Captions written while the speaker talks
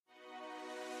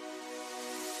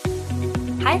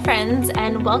Hi, friends,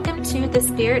 and welcome to the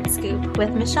Spirit Scoop with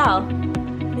Michelle.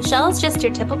 Michelle is just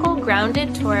your typical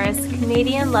grounded Taurus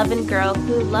Canadian loving girl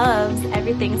who loves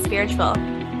everything spiritual.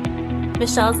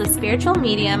 Michelle's a spiritual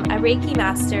medium, a Reiki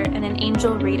master, and an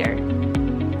angel reader.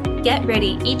 Get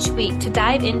ready each week to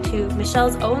dive into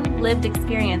Michelle's own lived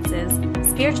experiences,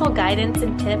 spiritual guidance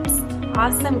and tips,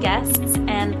 awesome guests,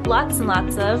 and lots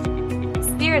of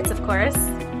spirits, of course.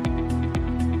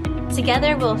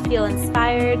 Together, we'll feel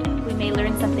inspired, we may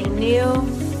learn something new,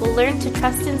 we'll learn to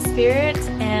trust in spirit,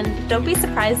 and don't be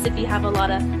surprised if you have a lot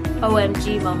of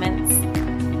OMG moments.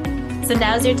 So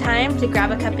now's your time to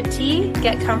grab a cup of tea,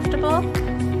 get comfortable,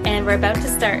 and we're about to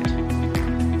start.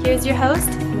 Here's your host,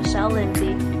 Michelle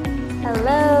Lindsay.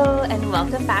 Hello, and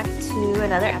welcome back to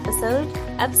another episode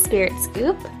of Spirit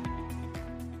Scoop.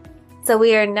 So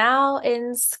we are now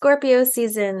in Scorpio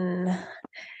season.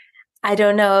 I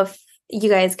don't know if you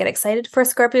guys get excited for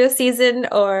Scorpio season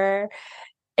or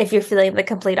if you're feeling the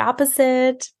complete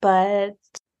opposite, but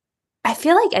I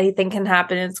feel like anything can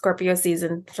happen in Scorpio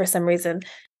season for some reason.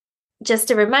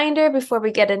 Just a reminder before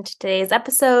we get into today's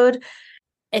episode,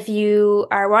 if you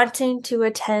are wanting to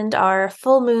attend our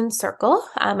full moon circle,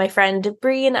 my friend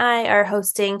Bree and I are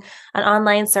hosting an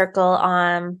online circle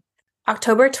on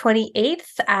October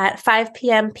 28th at 5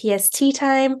 p.m. PST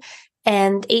time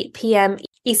and 8 p.m.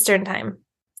 Eastern time.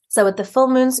 So with the full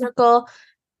moon circle,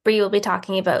 Bree will be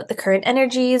talking about the current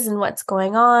energies and what's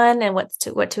going on and what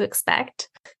to expect.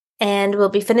 And we'll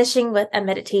be finishing with a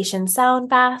meditation sound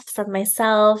bath from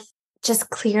myself, just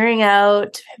clearing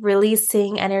out,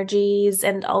 releasing energies,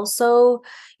 and also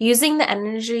using the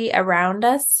energy around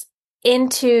us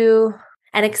into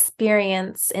an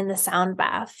experience in the sound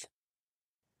bath.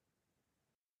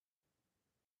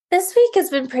 This week has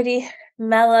been pretty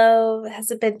mellow. It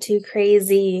hasn't been too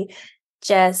crazy.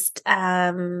 Just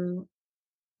getting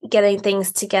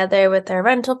things together with our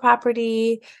rental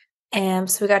property. And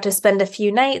so we got to spend a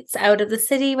few nights out of the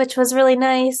city, which was really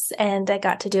nice. And I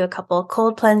got to do a couple of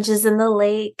cold plunges in the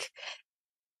lake.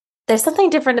 There's something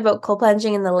different about cold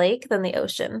plunging in the lake than the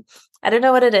ocean. I don't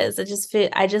know what it is. And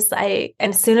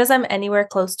as soon as I'm anywhere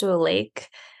close to a lake,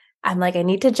 I'm like, I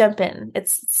need to jump in.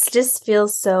 It just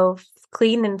feels so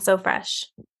clean and so fresh.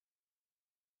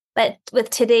 But with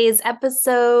today's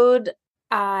episode,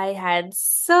 I had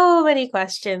so many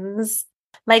questions.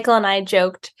 Michael and I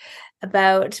joked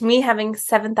about me having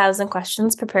 7,000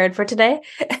 questions prepared for today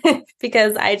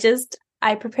because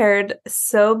I prepared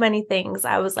so many things.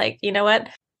 I was like, you know what?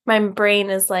 My brain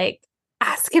is like,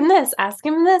 ask him this, ask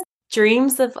him this.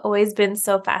 Dreams have always been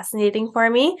so fascinating for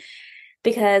me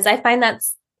because I find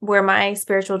that's where my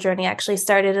spiritual journey actually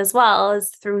started as well,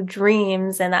 is through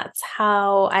dreams. And that's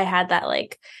how I had that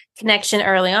connection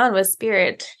early on with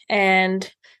spirit.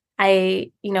 And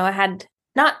I had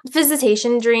not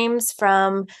visitation dreams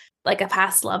from a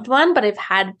past loved one, but I've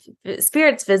had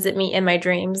spirits visit me in my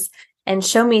dreams and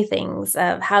show me things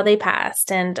of how they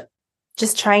passed and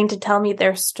just trying to tell me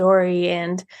their story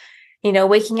and,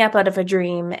 waking up out of a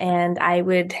dream and I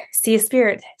would see a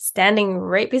spirit standing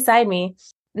right beside me.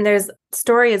 And there's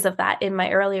stories of that in my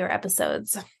earlier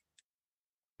episodes,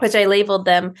 which I labeled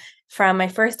them from my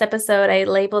first episode. I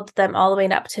labeled them all the way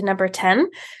up to number 10,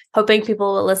 hoping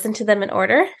people will listen to them in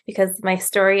order because my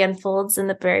story unfolds in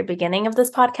the very beginning of this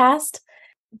podcast.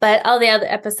 But all the other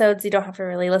episodes, you don't have to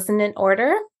really listen in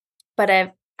order. But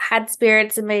I've had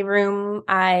spirits in my room.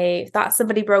 I thought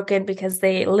somebody broke in because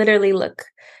they literally look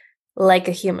like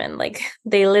a human.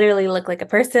 They literally look like a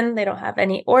person. They don't have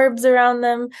any orbs around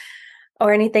them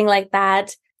or anything like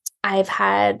that. I've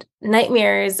had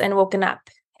nightmares and woken up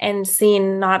and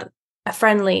seen not a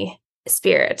friendly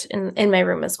spirit in my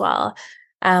room as well,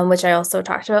 which I also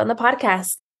talked about in the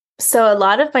podcast. So a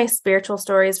lot of my spiritual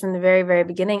stories from the very, very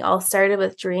beginning all started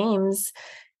with dreams.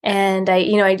 And I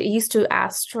used to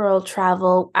astral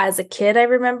travel as a kid, I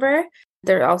remember.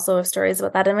 There are also stories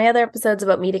about that in my other episodes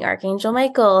about meeting Archangel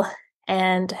Michael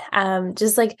and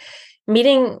just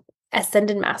meeting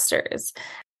ascended masters.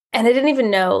 And I didn't even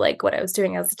know what I was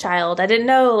doing as a child. I didn't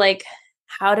know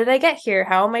how did I get here?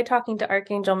 How am I talking to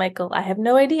Archangel Michael? I have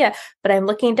no idea, but I'm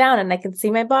looking down and I can see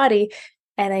my body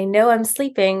and I know I'm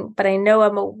sleeping, but I know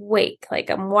I'm awake.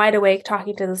 I'm wide awake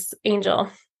talking to this angel.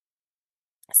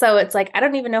 So it's I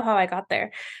don't even know how I got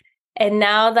there. And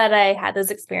now that I had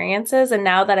those experiences and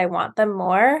now that I want them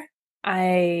more,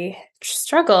 I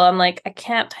struggle. I'm I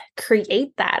can't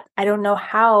create that. I don't know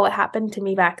how it happened to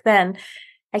me back then.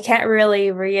 I can't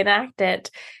really reenact it.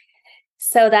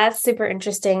 So that's super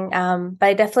interesting. But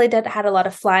I definitely had a lot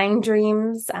of flying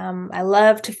dreams. I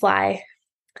love to fly.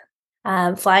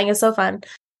 Flying is so fun.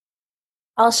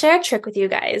 I'll share a trick with you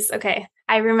guys. Okay.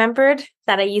 I remembered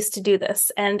that I used to do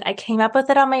this and I came up with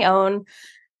it on my own.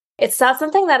 It's not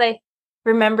something that I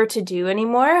remember to do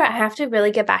anymore. I have to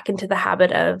really get back into the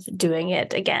habit of doing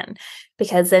it again,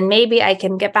 because then maybe I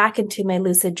can get back into my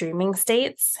lucid dreaming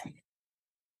states.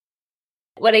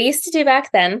 What I used to do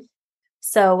back then,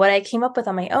 so what I came up with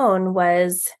on my own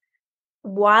was,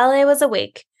 while I was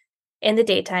awake in the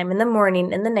daytime, in the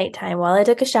morning, in the nighttime, while I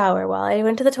took a shower, while I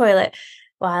went to the toilet,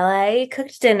 while I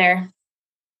cooked dinner,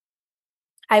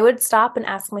 I would stop and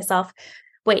ask myself,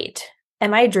 wait,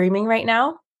 am I dreaming right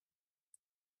now?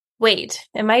 Wait,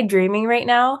 am I dreaming right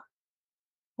now?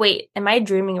 Wait, am I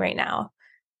dreaming right now?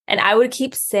 And I would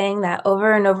keep saying that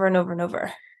over and over and over and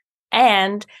over.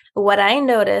 And what I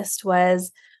noticed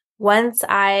was, once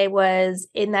I was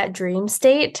in that dream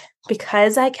state,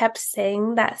 because I kept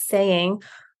saying that saying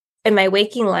in my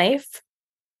waking life,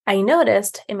 I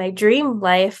noticed in my dream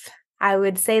life, I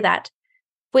would say that,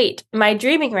 wait, am I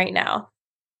dreaming right now?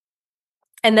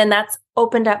 And then that's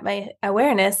opened up my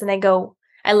awareness, and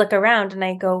I look around and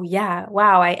I go, yeah,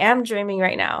 wow, I am dreaming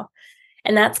right now.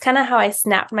 And that's kind of how I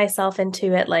snapped myself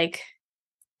into it. Like,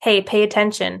 hey, pay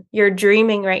attention. You're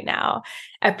dreaming right now.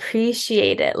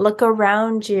 Appreciate it. Look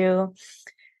around you.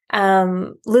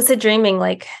 Lucid dreaming,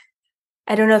 like,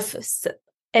 I don't know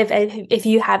if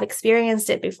you have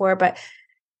experienced it before, but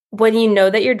when you know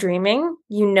that you're dreaming,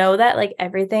 you know that like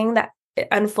everything that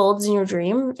unfolds in your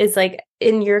dream is like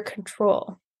in your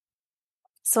control.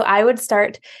 So I would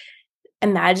start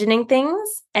imagining things,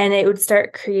 and it would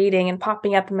start creating and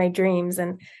popping up in my dreams.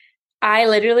 And I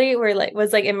literally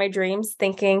was in my dreams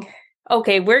thinking,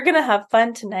 okay, we're going to have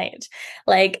fun tonight.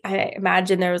 Like, I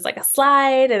imagined there was like a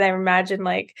slide, and I imagined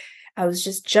like I was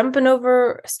just jumping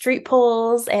over street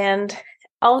poles. And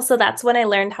also that's when I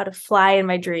learned how to fly in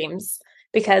my dreams,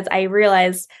 because I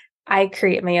realized I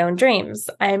create my own dreams.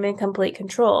 I'm in complete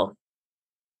control.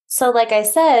 So like I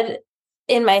said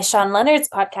in my Sean Leonard's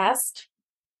podcast,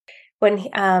 when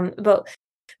about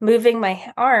moving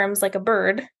my arms like a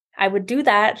bird, I would do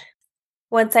that.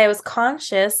 Once I was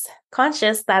conscious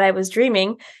that I was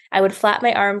dreaming, I would flap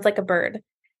my arms like a bird,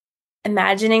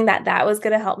 imagining that was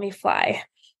going to help me fly.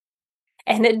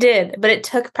 And it did, but it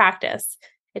took practice.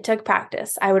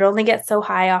 I would only get so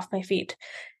high off my feet.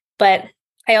 But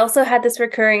I also had this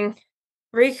recurring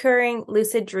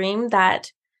lucid dream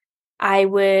that I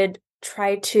would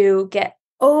try to get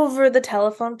over the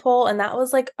telephone pole. And that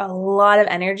was like a lot of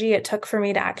energy it took for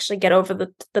me to actually get over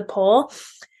the pole.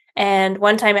 And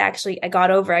one time I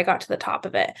got to the top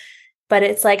of it. But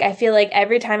it's like, I feel like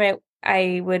every time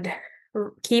I would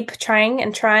keep trying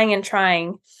and trying and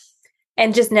trying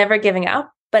and just never giving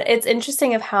up. But it's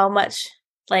interesting of how much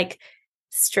like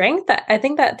strength, I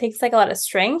think that takes like a lot of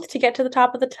strength to get to the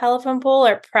top of the telephone pole,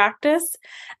 or practice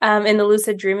in the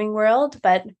lucid dreaming world.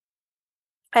 But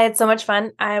I had so much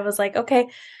fun. I was like, okay,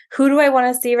 who do I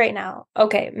want to see right now?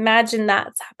 Okay, imagine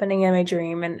that's happening in my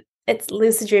dream. And it's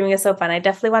lucid dreaming is so fun. I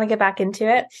definitely want to get back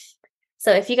into it.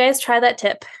 So if you guys try that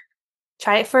tip,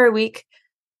 try it for a week,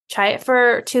 try it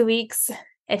for 2 weeks.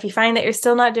 If you find that you're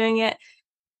still not doing it,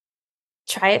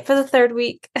 try it for the third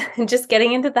week. Just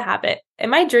getting into the habit.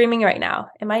 Am I dreaming right now?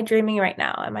 Am I dreaming right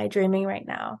now? Am I dreaming right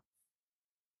now?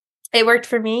 It worked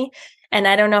for me. And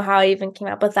I don't know how I even came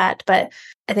up with that, but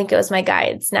I think it was my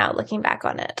guides now looking back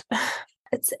on it.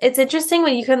 It's interesting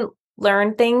when you can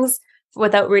learn things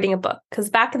without reading a book. Because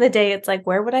back in the day, it's like,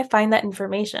 where would I find that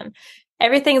information?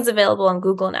 Everything is available on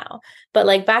Google now. But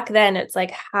like back then, it's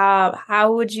like,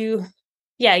 how would you,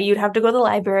 you'd have to go to the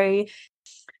library.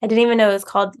 I didn't even know it was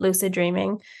called lucid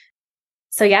dreaming.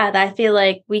 So I feel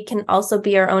like we can also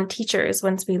be our own teachers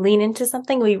once we lean into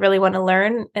something we really want to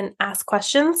learn and ask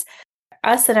questions.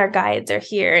 Us and our guides are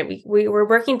here. We're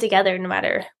working together no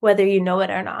matter whether you know it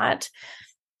or not.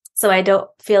 So I don't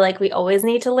feel like we always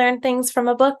need to learn things from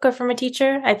a book or from a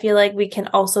teacher. I feel like we can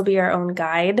also be our own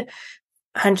guide,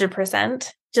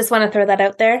 100%. Just want to throw that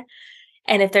out there.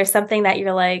 And if there's something that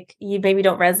you're like, you maybe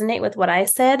don't resonate with what I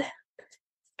said,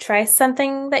 try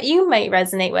something that you might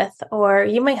resonate with, or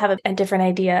you might have a different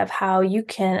idea of how you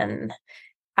can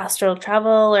astral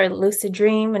travel or lucid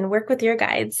dream and work with your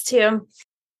guides too.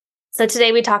 So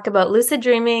today we talk about lucid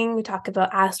dreaming, we talk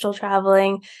about astral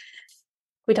traveling,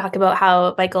 we talk about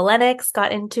how Micheal Lennox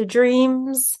got into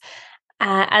dreams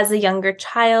as a younger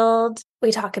child.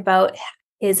 We talk about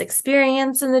his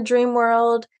experience in the dream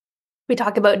world. We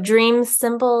talk about dream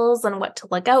symbols and what to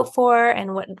look out for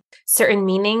and what certain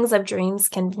meanings of dreams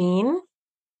can mean.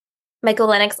 Micheal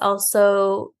Lennox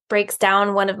also breaks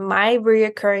down one of my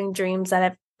reoccurring dreams that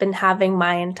I've been having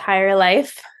my entire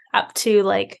life up to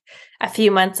like a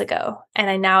few months ago.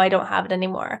 And now I don't have it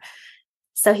anymore.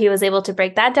 So he was able to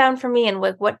break that down for me and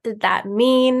what did that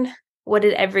mean? What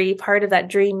did every part of that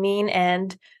dream mean?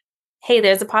 And hey,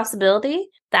 there's a possibility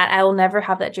that I will never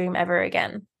have that dream ever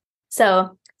again.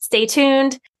 So stay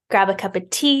tuned, grab a cup of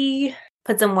tea,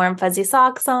 put some warm fuzzy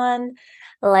socks on,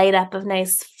 light up a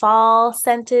nice fall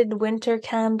scented winter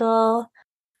candle.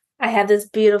 I have this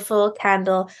beautiful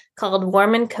candle called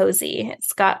Warm and Cozy.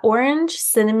 It's got orange,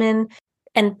 cinnamon,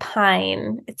 and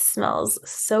pine. It smells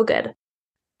so good.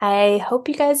 I hope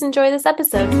you guys enjoy this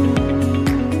episode.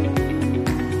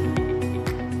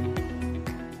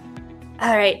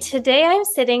 All right, today I'm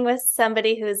sitting with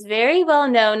somebody who is very well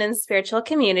known in the spiritual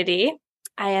community.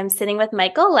 I am sitting with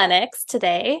Micheal Lennox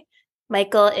today.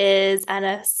 Micheal is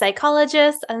a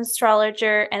psychologist, an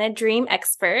astrologer, and a dream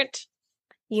expert.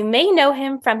 You may know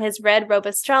him from his Red Robe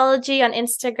Astrology on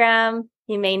Instagram.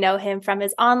 You may know him from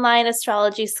his online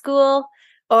astrology school,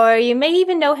 or you may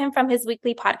even know him from his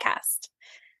weekly podcast.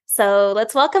 So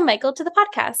let's welcome Micheal to the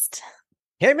podcast.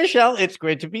 Hey, Michelle, it's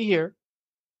great to be here.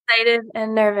 Excited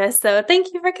and nervous, so thank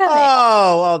you for coming.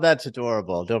 Oh, that's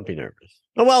adorable. Don't be nervous.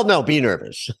 Well, no, be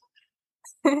nervous.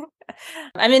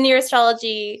 I'm in your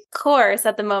astrology course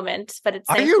at the moment, but it's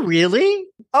Are you really?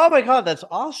 Oh my God, that's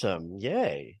awesome.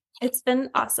 Yay. It's been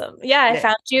awesome. Yeah, I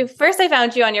found you. First, I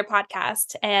found you on your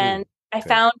podcast, and I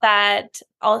found that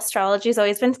all astrology has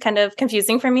always been kind of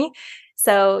confusing for me.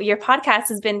 So your podcast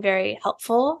has been very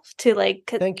helpful to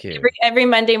Thank you. Every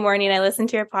Monday morning, I listen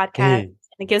to your podcast. And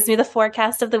it gives me the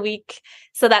forecast of the week.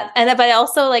 But I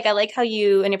also I like how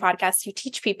you, in your podcast, you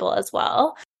teach people as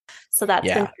well. So that's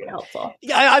been very helpful.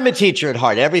 Yeah, I'm a teacher at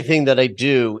heart. Everything that I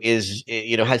do is,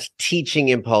 has teaching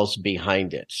impulse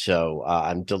behind it. So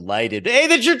I'm delighted,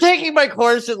 that you're taking my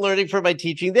course and learning from my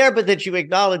teaching there, but that you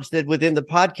acknowledge that within the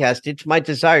podcast, it's my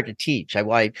desire to teach. I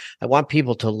want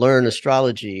people to learn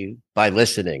astrology by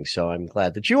listening. So I'm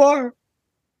glad that you are.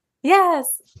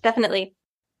 Yes, definitely.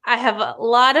 I have a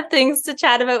lot of things to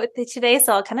chat about with you today,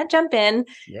 so I'll kind of jump in.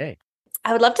 Yay.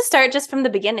 I would love to start just from the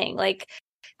beginning.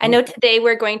 I know today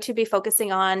we're going to be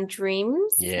focusing on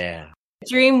dreams. Yeah.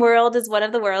 Dream world is one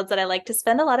of the worlds that I like to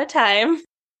spend a lot of time.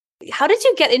 How did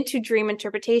you get into dream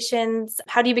interpretations?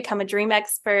 How do you become a dream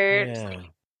expert? Yeah.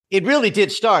 It really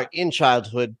did start in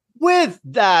childhood. With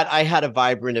that, I had a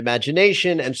vibrant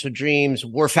imagination, and so dreams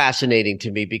were fascinating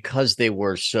to me because they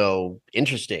were so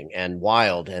interesting and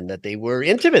wild, and that they were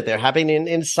intimate. They're happening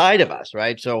inside of us,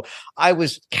 right? So I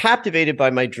was captivated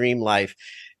by my dream life.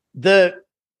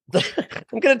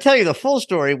 I'm going to tell you the full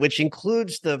story, which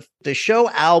includes the show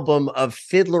album of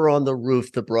Fiddler on the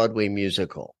Roof, the Broadway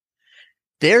musical.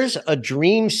 There's a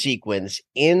dream sequence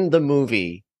in the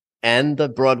movie and the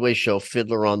Broadway show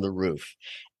Fiddler on the Roof.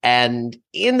 And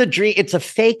in the dream, it's a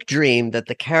fake dream that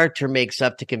the character makes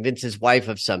up to convince his wife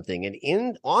of something.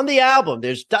 And on the album,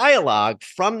 there's dialogue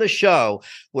from the show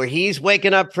where he's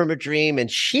waking up from a dream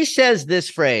and she says this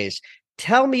phrase,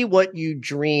 "Tell me what you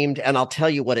dreamed and I'll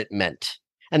tell you what it meant."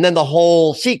 And then the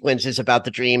whole sequence is about the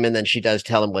dream. And then she does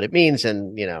tell him what it means.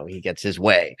 And, he gets his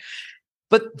way.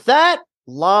 But that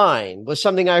line was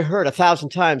something I heard 1,000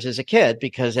 times as a kid,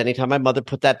 because anytime my mother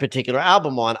put that particular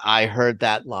album on, I heard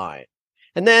that line.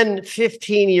 And then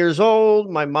 15 years old,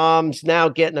 my mom's now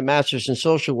getting a master's in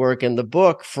social work, and the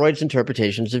book, Freud's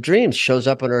Interpretations of Dreams, shows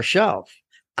up on her shelf.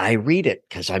 I read it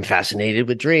because I'm fascinated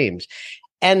with dreams.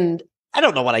 And I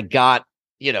don't know what I got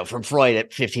from Freud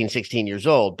at 15, 16 years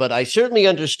old. But I certainly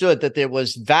understood that there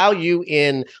was value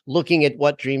in looking at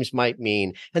what dreams might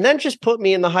mean. And then just put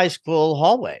me in the high school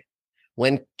hallway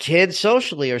when kids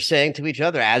socially are saying to each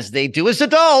other, as they do as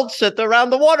adults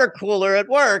around the water cooler at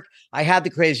work, "I had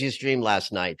the craziest dream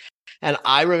last night." And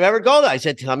I remember going there. I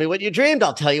said, "Tell me what you dreamed.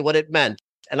 I'll tell you what it meant."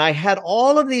 And I had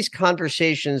all of these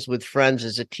conversations with friends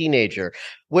as a teenager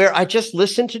where I just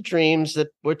listened to dreams that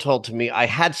were told to me. I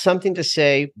had something to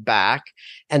say back,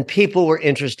 and people were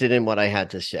interested in what I had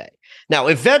to say. Now,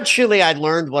 eventually I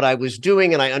learned what I was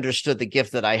doing and I understood the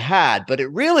gift that I had, but it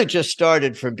really just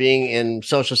started from being in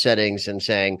social settings and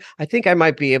saying, "I think I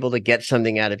might be able to get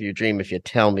something out of your dream if you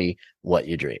tell me what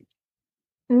you dreamed."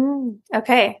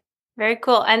 Okay. Very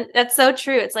cool. And that's so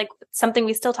true. It's something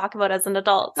we still talk about as an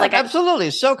adult. Absolutely.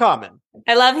 It's so common.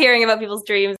 I love hearing about people's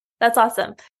dreams. That's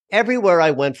awesome. Everywhere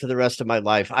I went for the rest of my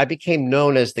life, I became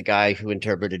known as the guy who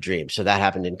interpreted dreams. So that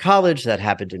happened in college. That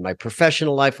happened in my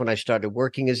professional life when I started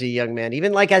working as a young man,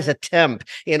 even as a temp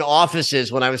in offices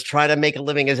when I was trying to make a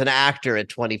living as an actor at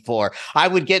 24. I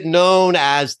would get known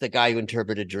as the guy who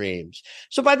interpreted dreams.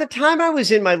 So by the time I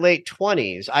was in my late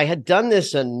 20s, I had done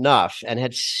this enough and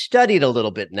had studied a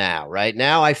little bit now, right?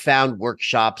 Now I found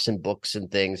workshops and books and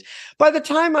things. By the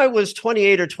time I was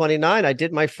 28 or 29, I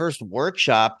did my first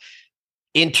workshop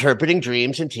interpreting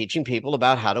dreams and teaching people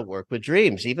about how to work with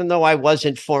dreams. Even though I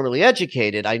wasn't formally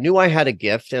educated, I knew I had a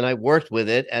gift and I worked with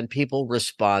it and people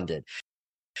responded.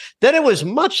 Then it was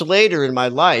much later in my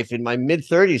life, in my mid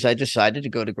 30s, I decided to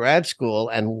go to grad school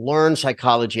and learn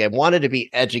psychology. I wanted to be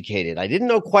educated. I didn't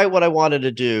know quite what I wanted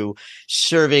to do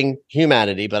serving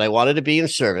humanity, but I wanted to be in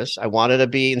service. I wanted to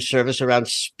be in service around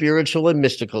spiritual and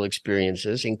mystical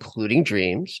experiences, including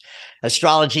dreams.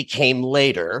 Astrology came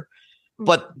later.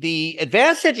 But the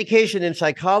advanced education in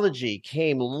psychology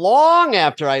came long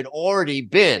after I'd already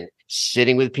been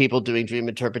sitting with people doing dream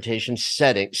interpretation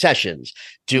sessions,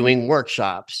 doing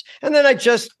workshops. And then I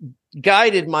just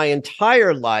guided my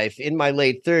entire life in my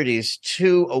late 30s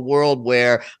to a world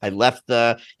where I left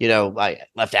I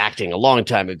left acting a long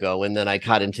time ago. And then I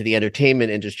got into the entertainment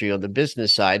industry on the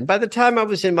business side. And by the time I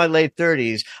was in my late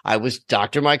 30s, I was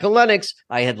Dr.Micheal Lennox.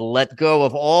 I had let go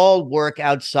of all work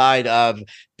outside of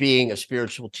being a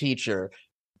spiritual teacher.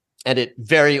 And it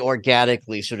very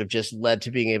organically sort of just led to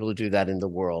being able to do that in the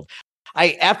world.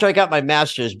 After I got my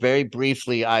master's, very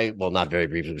briefly, not very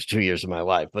briefly, it was 2 years of my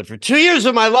life, but for 2 years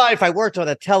of my life, I worked on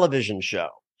a television show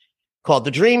called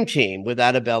The Dream Team with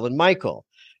Annabelle and Michael,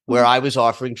 where I was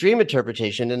offering dream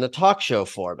interpretation in a talk show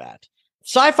format.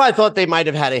 Sci-Fi thought they might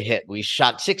have had a hit. We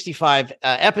shot 65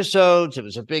 episodes. It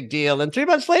was a big deal. And 3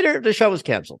 months later, the show was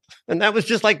canceled. And that was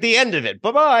just like the end of it.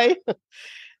 Bye-bye.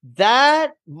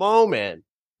 That moment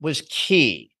was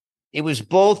key. It was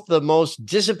both the most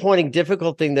disappointing,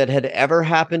 difficult thing that had ever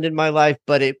happened in my life,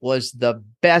 but it was the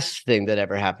best thing that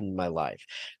ever happened in my life,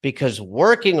 because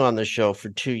working on the show for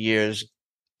 2 years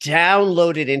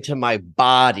downloaded into my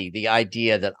body the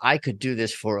idea that I could do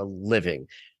this for a living,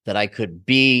 that I could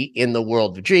be in the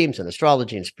world of dreams and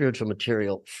astrology and spiritual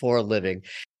material for a living.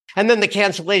 And then the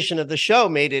cancellation of the show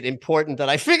made it important that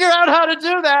I figure out how to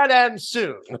do that, and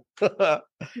soon. But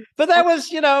that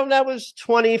was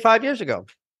 25 years ago.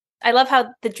 I love how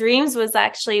the dreams was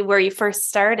actually where you first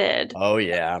started. Oh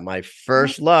yeah, my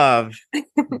first love,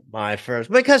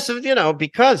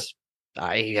 because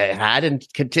I had and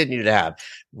continue to have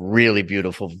really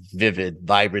beautiful, vivid,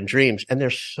 vibrant dreams, and they're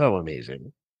so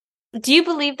amazing. Do you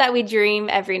believe that we dream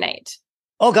every night?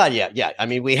 Oh God, yeah. I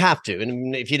mean, we have to.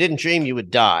 And if you didn't dream, you would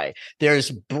die.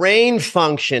 There's brain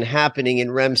function happening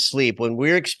in REM sleep when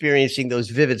we're experiencing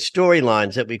those vivid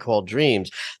storylines that we call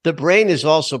dreams. The brain is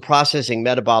also processing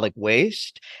metabolic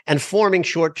waste and forming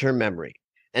short-term memory.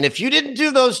 And if you didn't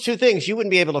do those two things, you wouldn't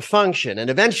be able to function.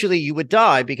 And eventually you would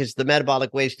die because the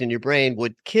metabolic waste in your brain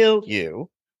would kill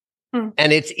you.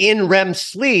 And it's in REM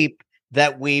sleep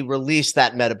that we release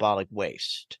that metabolic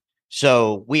waste.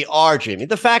 So we are dreaming.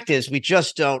 The fact is, we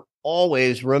just don't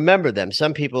always remember them.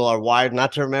 Some people are wired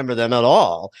not to remember them at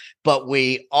all, but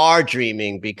we are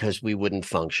dreaming because we wouldn't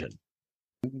function.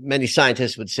 Many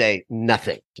scientists would say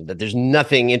nothing, that there's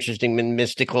nothing interesting and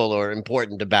mystical or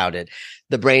important about it.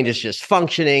 The brain is just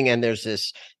functioning, and there's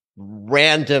this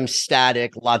random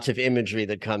static, lots of imagery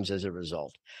that comes as a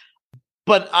result.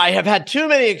 But I have had too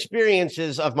many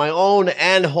experiences of my own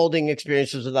and holding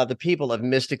experiences with other people of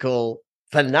mystical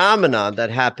phenomenon that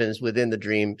happens within the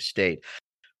dream state.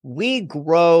 We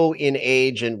grow in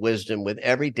age and wisdom with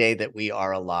every day that we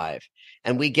are alive.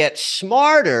 And we get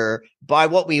smarter by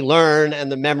what we learn and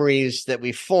the memories that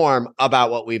we form about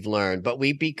what we've learned. But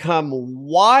we become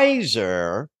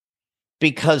wiser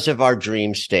because of our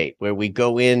dream state, where we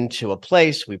go into a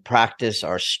place, we practice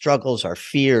our struggles, our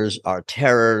fears, our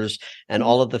terrors, and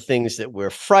all of the things that we're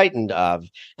frightened of.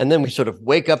 And then we sort of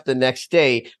wake up the next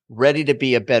day ready to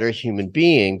be a better human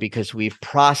being because we've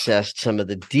processed some of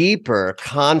the deeper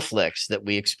conflicts that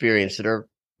we experience that are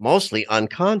mostly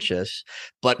unconscious,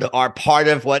 but are part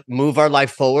of what move our life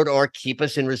forward or keep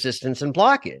us in resistance and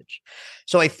blockage.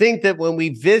 So I think that when we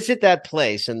visit that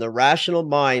place and the rational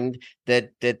mind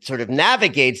that sort of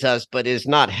navigates us, but is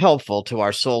not helpful to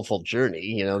our soulful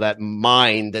journey, that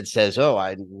mind that says, oh,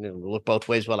 I look both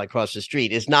ways while I cross the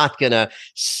street, is not going to,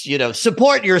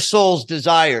 support your soul's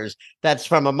desires. That's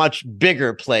from a much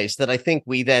bigger place that I think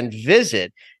we then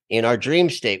visit. In our dream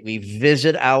state, we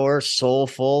visit our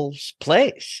soulful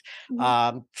place,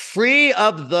 free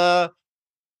of the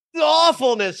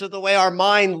awfulness of the way our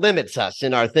mind limits us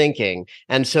in our thinking.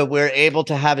 And so we're able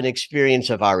to have an experience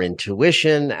of our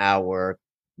intuition, our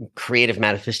creative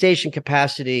manifestation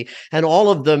capacity, and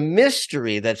all of the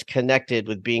mystery that's connected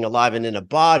with being alive and in a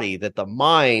body that the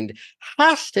mind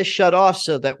has to shut off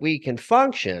so that we can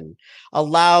function,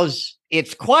 allows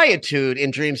its quietude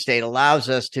in dream state allows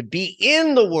us to be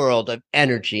in the world of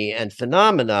energy and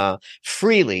phenomena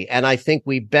freely. And I think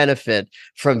we benefit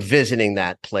from visiting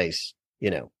that place,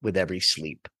 with every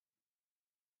sleep.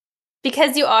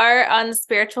 Because you are on the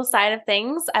spiritual side of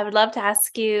things, I would love to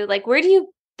ask you, like, where do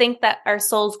you think that our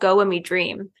souls go when we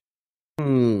dream?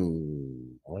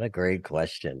 What a great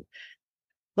question.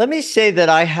 Let me say that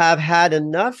I have had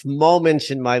enough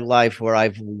moments in my life where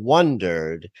I've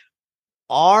wondered,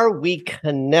 are we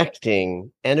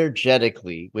connecting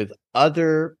energetically with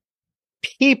other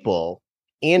people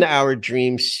in our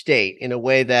dream state in a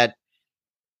way that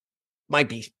might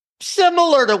be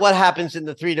similar to what happens in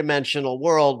the three-dimensional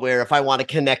world, where if I want to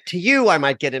connect to you, I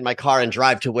might get in my car and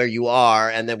drive to where you are,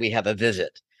 and then we have a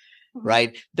visit, Mhm.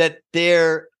 right?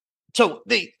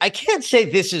 I can't say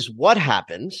this is what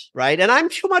happens, right? And I'm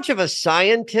too much of a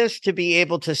scientist to be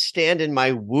able to stand in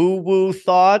my woo-woo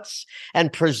thoughts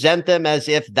and present them as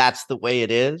if that's the way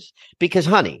it is. Because,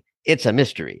 honey, it's a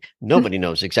mystery. Nobody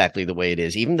knows exactly the way it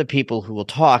is. Even the people who will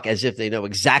talk as if they know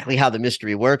exactly how the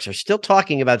mystery works are still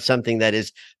talking about something that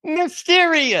is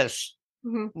mysterious,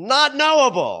 Mhm. not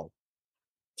knowable.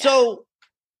 Yeah. So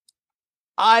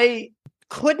I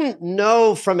couldn't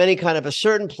know from any kind of a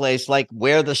certain place, like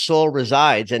where the soul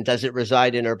resides and does it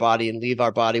reside in our body and leave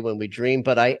our body when we dream.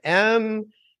 But I am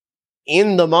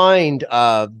in the mind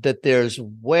of that there's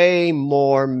way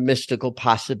more mystical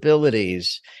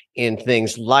possibilities in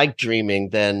things like dreaming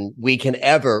than we can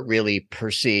ever really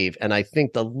perceive. And I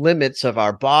think the limits of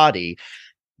our body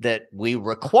that we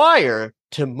require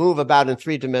to move about in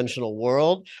three-dimensional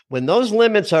world, when those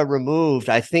limits are removed,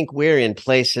 I think we're in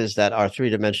places that our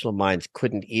three-dimensional minds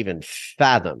couldn't even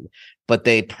fathom, but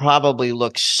they probably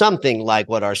look something like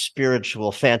what our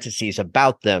spiritual fantasies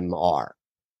about them are.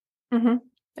 Hmm.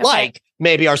 Okay. Like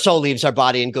maybe our soul leaves our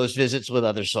body and goes visits with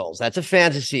other souls. That's a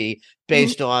fantasy Mhm.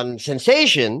 based on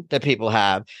sensation that people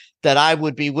have that I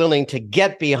would be willing to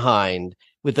get behind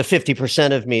with the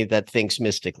 50% of me that thinks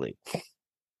mystically.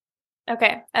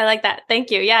 Okay. I like that.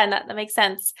 Thank you. Yeah, and that makes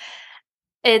sense.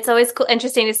 It's always cool,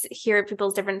 interesting to hear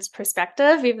people's different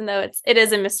perspective, even though it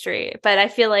is a mystery. But I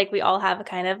feel like we all have a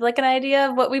kind of like an idea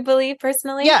of what we believe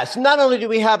personally. Yes, not only do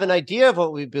we have an idea of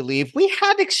what we believe, we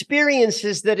have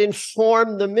experiences that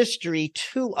inform the mystery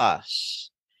to us.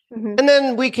 Hmm. And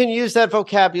then we can use that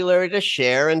vocabulary to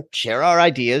share our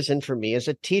ideas. And for me as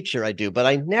a teacher, I do, but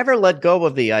I never let go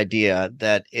of the idea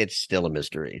that it's still a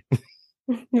mystery.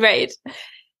 Right.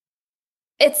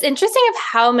 It's interesting of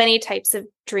how many types of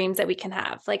dreams that we can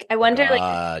have. Like, I wonder, like,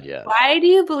 God, yes. why do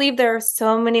you believe there are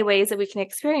so many ways that we can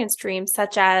experience dreams,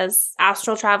 such as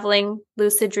astral traveling,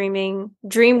 lucid dreaming,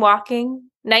 dream walking,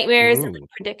 nightmares, and Mm. like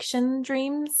prediction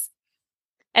dreams,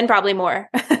 and probably more?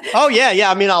 Oh, yeah, yeah.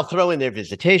 I mean, I'll throw in their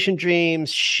visitation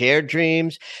dreams, shared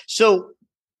dreams. So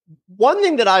one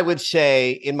thing that I would say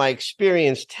in my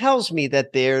experience tells me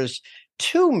that there's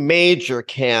two major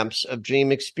camps of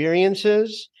dream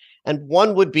experiences, and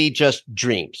one would be just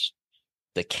dreams.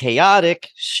 The chaotic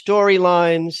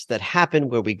storylines that happen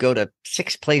where we go to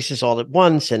six places all at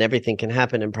once and everything can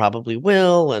happen and probably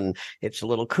will. And it's a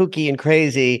little kooky and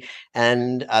crazy.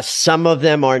 And some of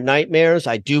them are nightmares.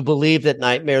 I do believe that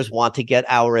nightmares want to get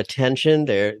our attention.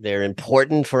 They're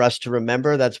important for us to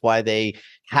remember. That's why they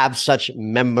have such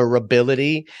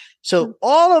memorability. So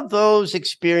all of those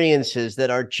experiences that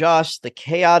are just the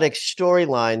chaotic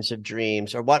storylines of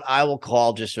dreams are what I will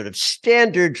call just sort of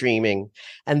standard dreaming.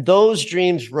 And those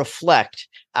dreams reflect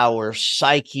our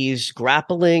psyche's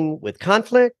grappling with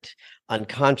conflict,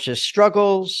 unconscious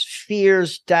struggles,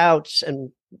 fears, doubts,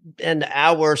 and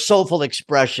our soulful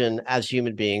expression as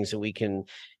human beings. And we can,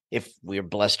 if we're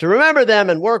blessed to remember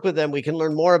them and work with them, we can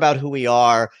learn more about who we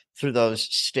are through those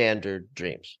standard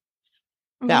dreams.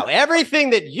 Mhm. Now, everything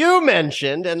that you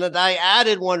mentioned and that I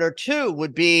added one or two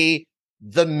would be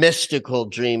the mystical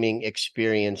dreaming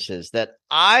experiences that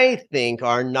I think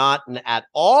are not at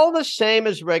all the same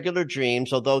as regular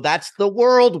dreams, although that's the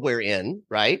world we're in,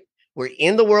 right? We're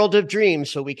in the world of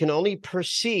dreams, so we can only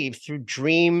perceive through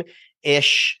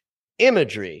dream-ish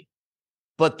imagery.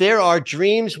 But there are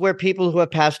dreams where people who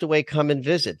have passed away come and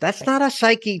visit. That's not a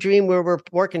psyche dream where we're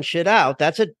working shit out.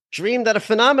 That's a dream that a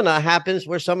phenomena happens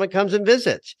where someone comes and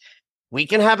visits. We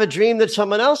can have a dream that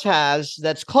someone else has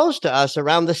that's close to us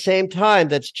around the same time.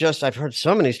 That's just, I've heard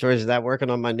so many stories of that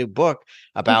working on my new book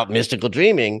about mystical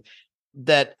dreaming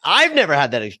that I've never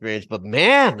had that experience, but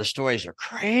man, the stories are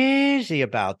crazy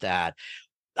about that.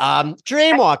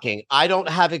 Dream walking. I don't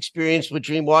have experience with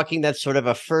dream walking. That's sort of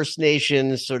a First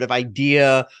Nations sort of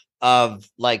idea of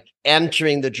like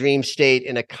entering the dream state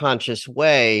in a conscious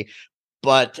way,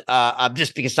 but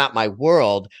just because it's not my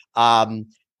world.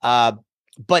 Uh,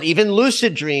 but even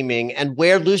lucid dreaming and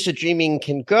where lucid dreaming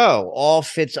can go all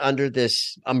fits under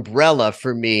this umbrella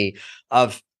for me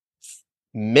of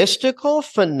mystical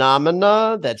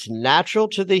phenomena that's natural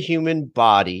to the human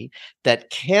body that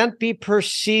can't be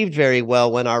perceived very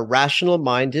well when our rational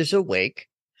mind is awake,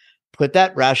 put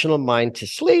that rational mind to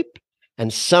sleep.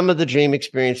 And some of the dream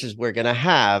experiences we're going to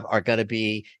have are going to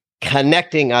be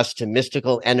connecting us to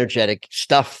mystical, energetic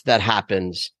stuff that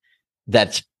happens.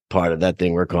 That's part of that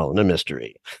thing we're calling a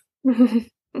mystery.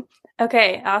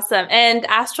 Okay, awesome. And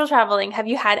astral traveling, have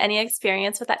you had any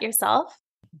experience with that yourself?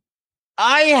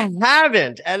 I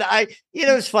haven't. And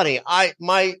it's funny.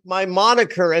 My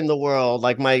moniker in the world,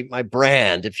 like my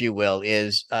brand, if you will,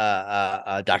 is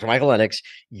Dr.Micheal Lennox,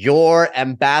 your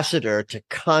ambassador to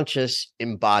conscious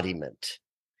embodiment.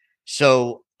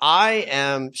 So I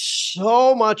am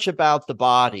so much about the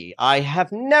body. I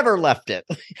have never left it.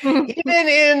 Even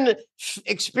in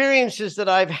experiences that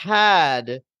I've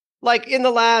had, like in the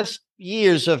last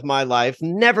years of my life,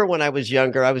 never when I was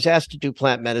younger. I was asked to do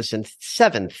plant medicine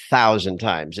 7,000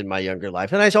 times in my younger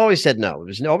life. And I always said no. It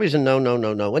was always a no, no,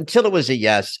 no, no, until it was a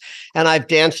yes. And I've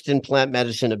danced in plant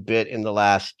medicine a bit in the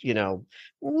last,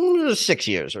 6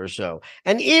 years or so.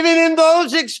 And even in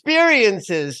those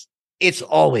experiences, it's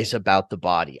always about the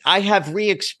body. I have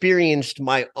re-experienced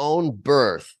my own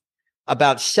birth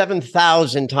about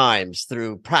 7,000 times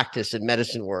through practice and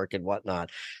medicine work and whatnot.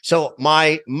 So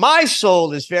my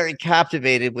soul is very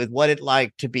captivated with what it's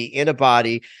like to be in a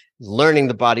body, learning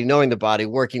the body, knowing the body,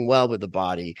 working well with the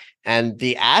body. And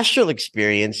the astral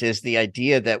experience is the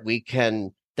idea that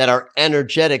that our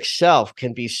energetic self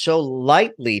can be so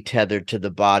lightly tethered to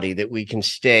the body that we can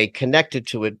stay connected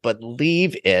to it, but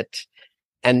leave it.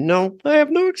 And no, I have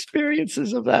no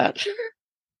experiences of that.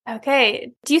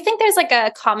 Okay. Do you think there's like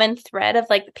a common thread of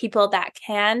like people that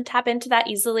can tap into that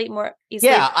more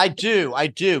easily? Yeah, I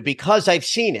do, because I've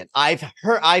seen it.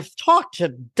 I've talked to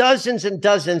dozens and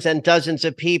dozens and dozens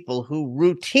of people who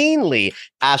routinely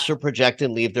astral project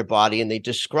and leave their body, and they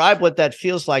describe what that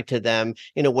feels like to them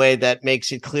in a way that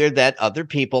makes it clear that other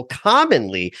people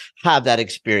commonly have that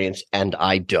experience, and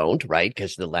I don't, right?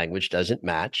 Because the language doesn't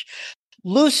match.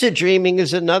 Lucid dreaming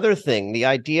is another thing. The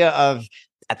idea of,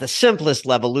 at the simplest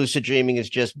level, lucid dreaming is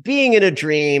just being in a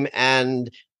dream and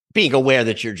being aware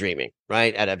that you're dreaming,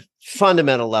 right? At a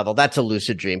fundamental level, that's a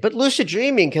lucid dream. But lucid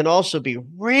dreaming can also be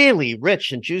really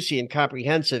rich and juicy and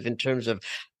comprehensive in terms of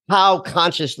how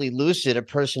consciously lucid a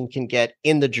person can get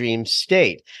in the dream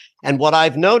state. And what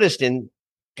I've noticed in,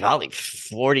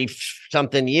 40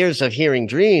 something years of hearing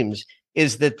dreams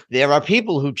is that there are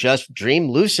people who just dream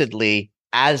lucidly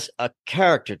as a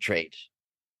character trait.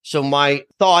 So my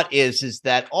thought is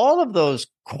that all of those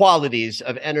qualities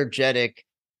of energetic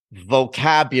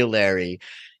vocabulary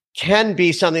can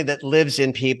be something that lives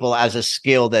in people as a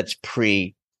skill that's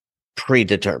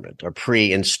predetermined or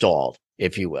pre-installed,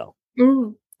 if you will.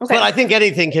 Okay. But I think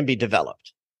anything can be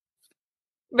developed.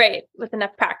 Right. With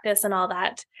enough practice and all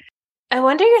that. I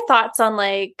wonder your thoughts on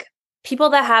like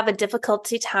people that have a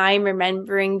difficulty time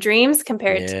remembering dreams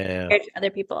compared to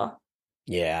other people.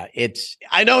 Yeah,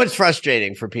 I know it's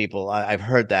frustrating for people. I've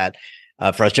heard that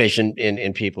frustration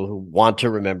in people who want to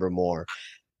remember more.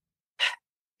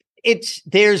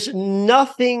 There's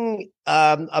nothing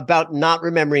about not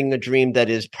remembering a dream that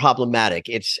is problematic.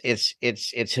 It's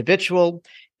habitual.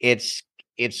 It's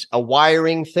a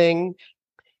wiring thing.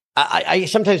 I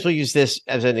sometimes will use this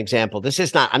as an example.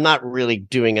 I'm not really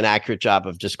doing an accurate job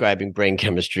of describing brain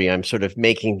chemistry. I'm sort of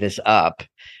making this up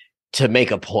to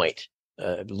make a point,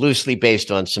 loosely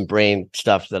based on some brain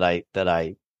stuff that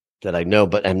I know,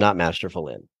 but I'm not masterful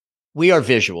in. We are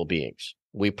visual beings.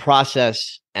 We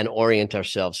process and orient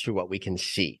ourselves through what we can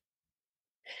see.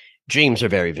 Dreams are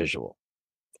very visual.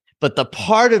 But the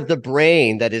part of the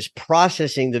brain that is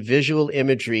processing the visual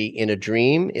imagery in a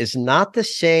dream is not the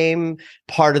same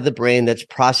part of the brain that's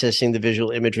processing the visual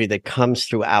imagery that comes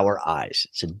through our eyes.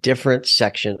 It's a different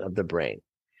section of the brain.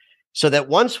 So that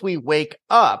once we wake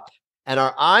up and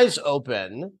our eyes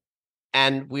open,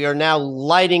 and we are now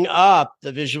lighting up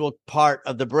the visual part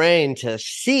of the brain to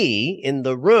see in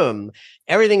the room,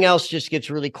 everything else just gets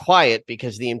really quiet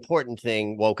because the important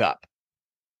thing woke up.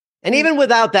 And even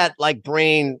without that like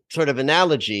brain sort of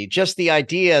analogy, just the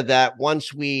idea that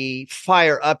once we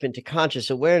fire up into conscious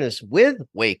awareness with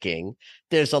waking,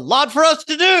 there's a lot for us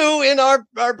to do in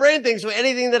our brain things. So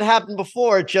anything that happened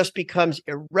before just becomes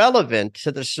irrelevant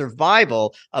to the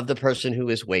survival of the person who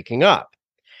is waking up.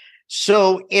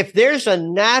 So if there's a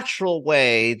natural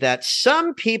way that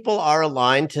some people are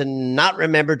aligned to not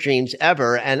remember dreams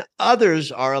ever and others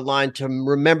are aligned to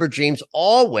remember dreams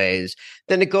always,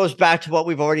 then it goes back to what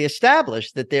we've already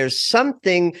established, that there's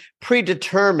something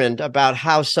predetermined about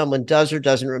how someone does or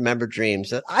doesn't remember dreams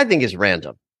that I think is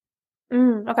random.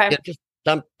 Okay. Just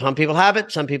Some people have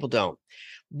it, some people don't.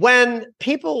 When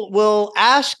people will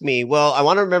ask me, well, I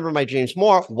want to remember my dreams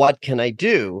more, what can I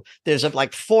do? There's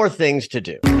like 4 things to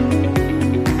do.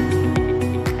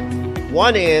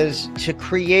 One is to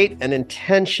create an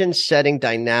intention setting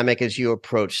dynamic as you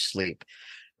approach sleep,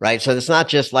 right? So it's not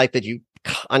just like that you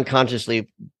unconsciously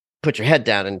put your head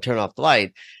down and turn off the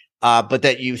light, but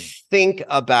that you think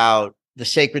about the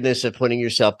sacredness of putting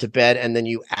yourself to bed, and then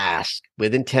you ask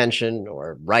with intention,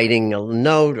 or writing a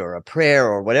note or a prayer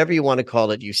or whatever you want to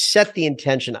call it. You set the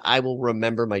intention, I will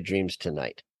remember my dreams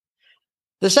tonight.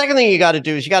 The second thing you got to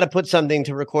do is you got to put something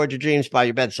to record your dreams by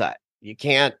your bedside. You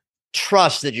can't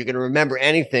trust that you're going to remember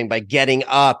anything by getting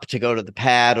up to go to the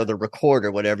pad or the recorder,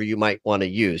 whatever you might want to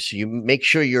use. So you make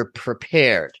sure you're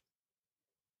prepared.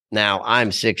 Now,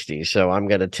 I'm 60, so I'm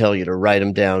going to tell you to write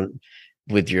them down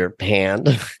with your hand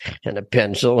and a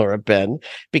pencil or a pen,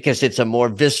 because it's a more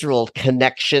visceral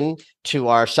connection to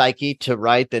our psyche to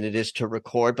write than it is to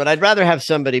record. But I'd rather have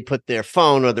somebody put their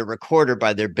phone or the recorder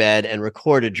by their bed and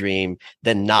record a dream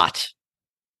than not.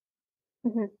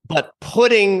 Mm-hmm. But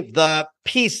putting the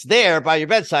piece there by your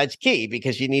bedside is key,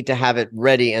 because you need to have it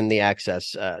ready and the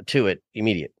access to it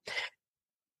immediate.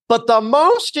 But the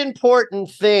most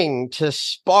important thing to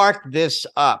spark this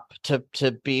up,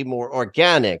 to be more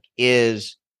organic,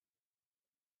 is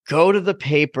go to the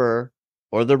paper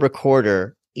or the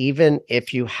recorder, even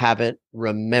if you haven't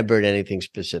remembered anything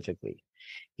specifically.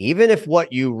 Even if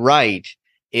what you write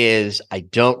is, I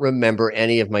don't remember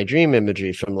any of my dream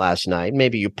imagery from last night.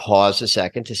 Maybe you pause a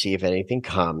second to see if anything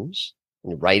comes.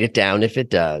 And write it down if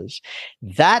it does.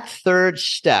 That third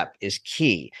step is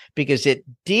key, because it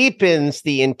deepens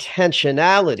the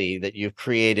intentionality that you've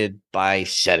created by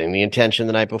setting the intention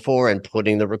the night before and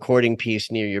putting the recording piece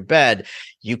near your bed.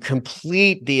 You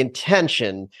complete the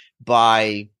intention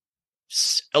by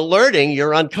alerting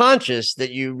your unconscious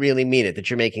that you really mean it, that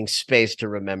you're making space to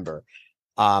remember.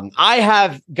 I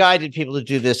have guided people to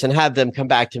do this and have them come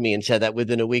back to me and said that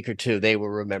within a week or 2, they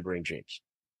were remembering dreams.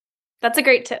 That's a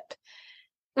great tip.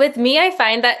 With me, I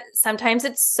find that sometimes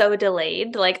it's so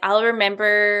delayed. Like, I'll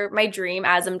remember my dream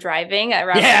as I'm driving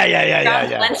around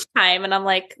lunchtime, and I'm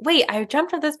like, wait, I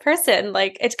dreamt of this person.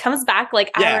 Like, it comes back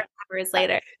like hours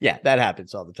later. Yeah, that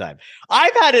happens all the time.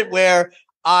 I've had it where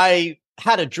I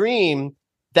had a dream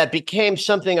that became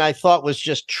something I thought was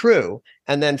just true,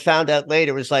 and then found out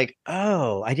later it was like,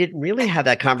 oh, I didn't really have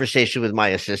that conversation with my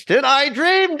assistant. I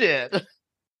dreamed it.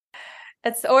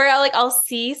 I'll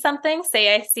see something,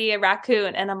 say I see a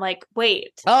raccoon, and I'm like,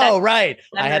 wait. Oh, right.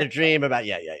 I had a dream about,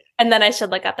 yeah. And then I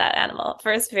should look up that animal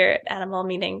for a spirit animal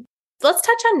meaning. Let's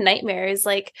touch on nightmares.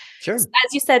 Like, sure.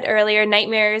 As you said earlier,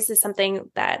 nightmares is something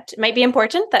that might be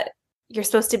important that you're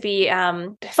supposed to be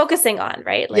focusing on,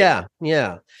 right? Like,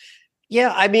 yeah.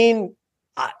 I mean,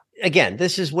 again,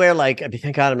 this is where, like, I mean,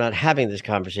 thank God I'm not having this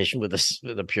conversation with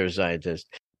a pure scientist.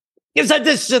 It's like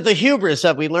this is the hubris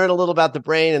of, we learn a little about the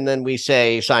brain and then we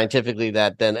say scientifically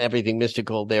that then everything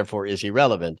mystical therefore is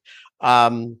irrelevant.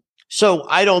 So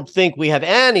I don't think we have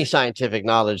any scientific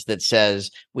knowledge that says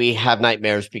we have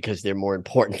nightmares because they're more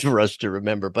important for us to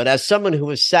remember. But as someone who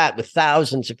has sat with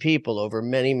thousands of people over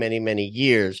many, many, many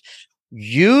years,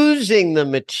 using the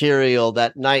material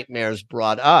that nightmares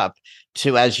brought up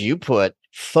to, as you put,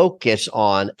 focus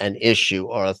on an issue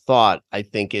or a thought, I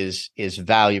think is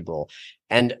valuable.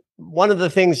 And one of the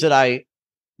things that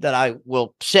I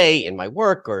will say in my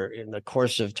work or in the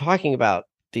course of talking about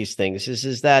these things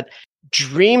is that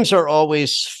dreams are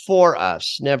always for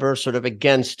us, never sort of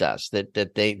against us, that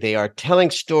they are telling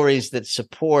stories that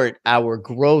support our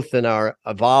growth and our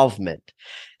evolvement.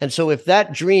 And so if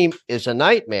that dream is a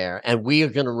nightmare and we are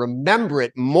going to remember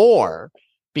it more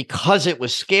because it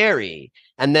was scary,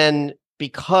 and then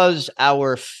because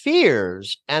our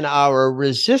fears and our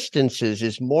resistances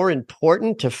is more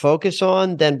important to focus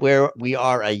on than where we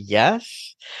are a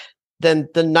yes, then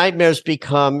the nightmares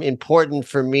become important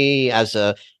for me as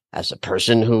a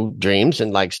person who dreams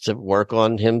and likes to work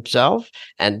on himself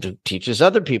and teaches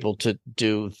other people to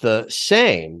do the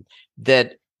same.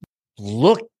 That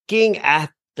looking at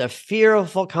the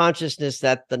fearful consciousness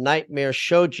that the nightmare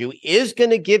showed you is going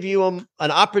to give you an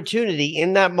opportunity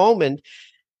in that moment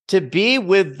to be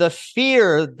with the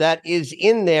fear that is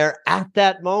in there at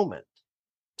that moment,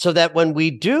 so that when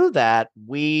we do that,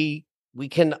 we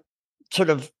can sort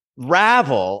of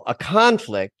ravel a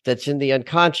conflict that's in the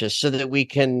unconscious so that we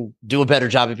can do a better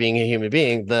job of being a human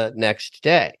being the next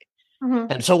day.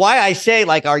 Mm-hmm. And so why I say,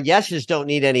 like, our yeses don't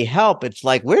need any help. It's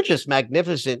like, we're just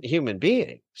magnificent human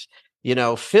beings,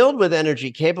 filled with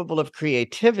energy, capable of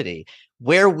creativity.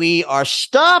 Where we are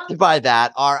stopped by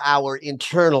that are our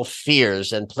internal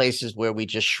fears and places where we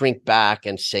just shrink back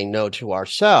and say no to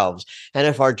ourselves. And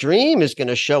if our dream is going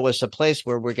to show us a place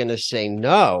where we're going to say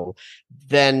no,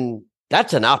 then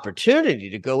that's an opportunity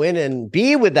to go in and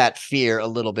be with that fear a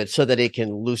little bit so that it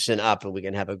can loosen up and we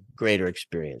can have a greater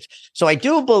experience. So I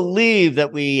do believe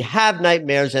that we have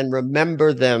nightmares and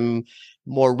remember them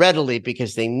more readily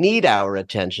because they need our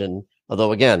attention.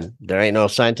 Although, again, there ain't no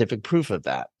scientific proof of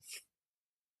that.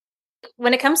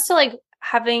 When it comes to like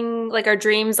having like our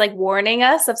dreams like warning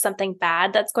us of something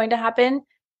bad that's going to happen,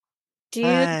 do you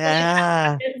think that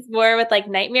happens more with like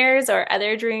nightmares or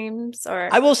other dreams? Or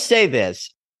I will say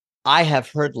this. I have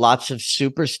heard lots of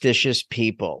superstitious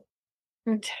people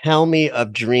tell me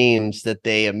of dreams that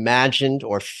they imagined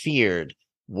or feared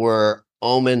were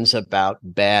omens about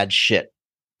bad shit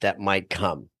that might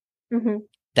come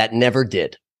that never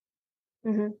did.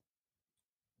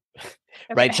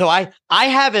 Right. So I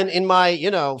haven't in my,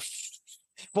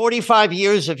 45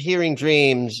 years of hearing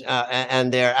dreams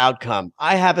and their outcome,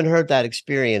 I haven't heard that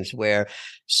experience where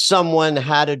someone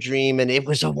had a dream and it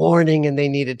was a warning and they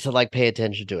needed to like pay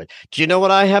attention to it. Do you know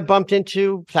what I have bumped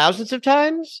into thousands of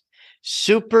times?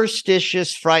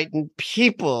 Superstitious, frightened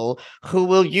people who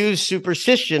will use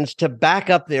superstitions to back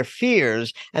up their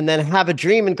fears and then have a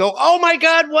dream and go, oh my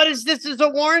God, what is this? Is a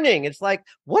warning. It's like,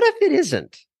 what if it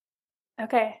isn't?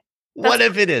 Okay. What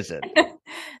if it isn't?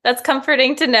 That's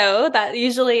comforting to know that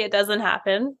usually it doesn't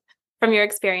happen from your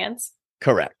experience.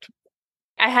 Correct.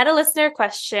 I had a listener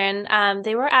question.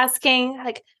 They were asking,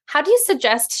 like, how do you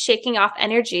suggest shaking off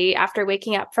energy after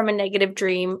waking up from a negative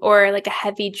dream or like a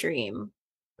heavy dream?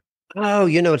 Oh,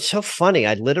 it's so funny.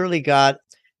 I got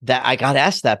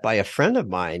asked that by a friend of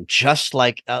mine just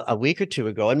like a week or two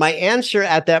ago. And my answer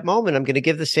at that moment, I'm going to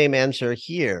give the same answer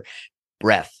here.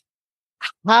 Breath.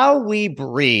 How we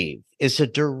breathe is a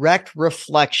direct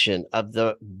reflection of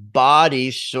the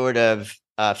body's sort of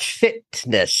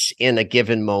fitness in a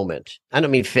given moment. I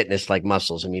don't mean fitness like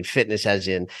muscles. I mean fitness as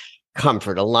in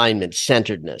comfort, alignment,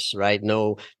 centeredness, right?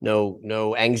 No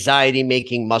anxiety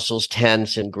making muscles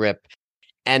tense and grip.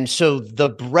 And so the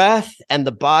breath and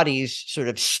the body's sort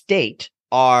of state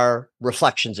are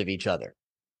reflections of each other.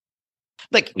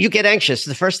 Like you get anxious,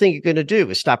 the first thing you're going to do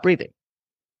is stop breathing.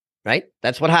 Right?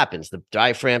 That's what happens. The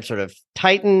diaphragm sort of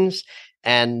tightens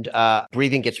and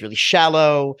breathing gets really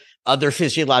shallow. Other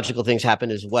physiological things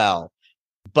happen as well.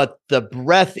 But the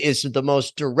breath is the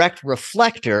most direct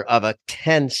reflector of a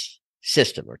tense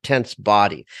system or tense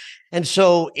body. And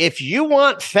so if you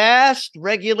want fast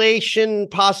regulation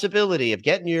possibility of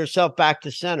getting yourself back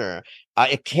to center,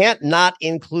 it can't not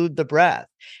include the breath.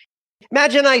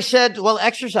 Imagine I said, well,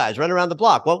 exercise, run around the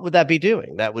block. What would that be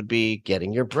doing? That would be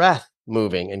getting your breath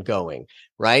moving and going,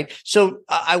 right? So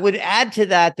I would add to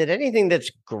that anything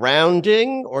that's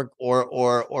grounding or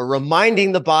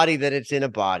reminding the body that it's in a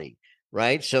body,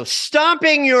 right? So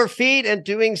stomping your feet and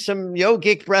doing some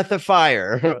yogic breath of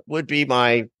fire would be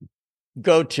my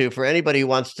go-to for anybody who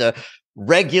wants to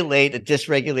regulate a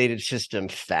dysregulated system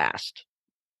fast.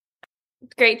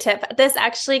 Great tip. This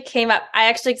actually came up. I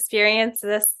actually experienced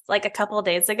this like a couple of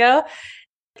days ago.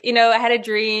 I had a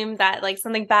dream that like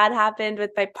something bad happened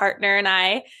with my partner and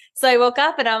I. So I woke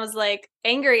up and I was like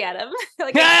angry at him.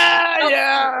 Like, yeah.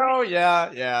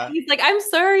 He's like, I'm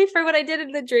sorry for what I did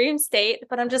in the dream state,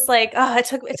 but I'm just like, oh, it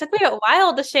took me a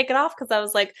while to shake it off because I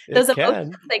was like, those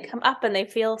emotions, they come up and they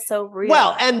feel so real.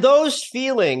 Well, and those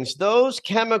feelings, those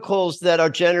chemicals that are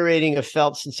generating a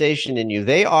felt sensation in you,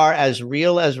 they are as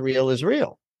real as real as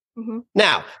real. Mm-hmm.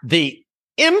 Now, the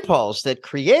impulse that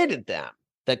created them,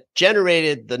 that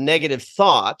generated the negative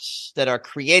thoughts that are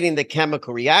creating the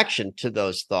chemical reaction to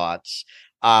those thoughts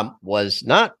was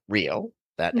not real.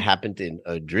 That happened in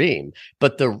a dream.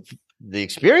 But the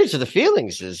experience of the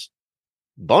feelings is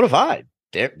bona fide.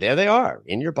 There they are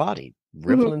in your body,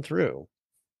 rippling through.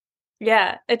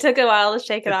 Yeah, it took a while to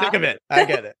shake it off. Think of it. I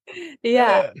get it.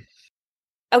 Yeah.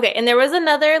 Okay, and there was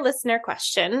another listener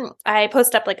question. I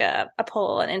posted up like a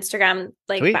poll on Instagram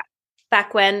like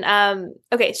back when.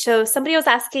 Okay, so somebody was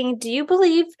asking, do you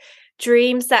believe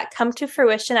dreams that come to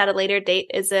fruition at a later date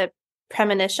is a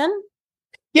premonition?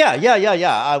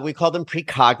 Yeah. We call them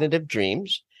precognitive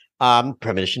dreams.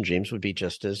 Premonition dreams would be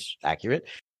just as accurate.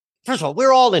 First of all,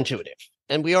 we're all intuitive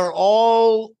and we are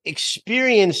all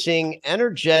experiencing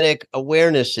energetic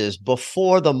awarenesses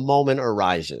before the moment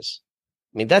arises.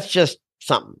 I mean, that's just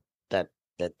something that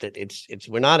it's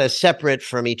we're not as separate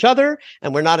from each other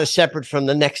and we're not as separate from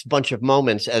the next bunch of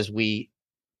moments as we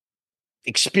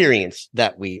experience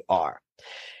that we are.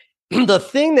 The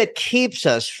thing that keeps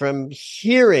us from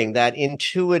hearing that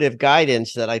intuitive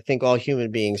guidance that I think all human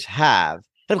beings have,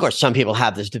 And of course, some people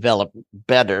have this develop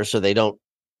better, so they don't,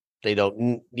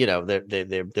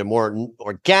 they're more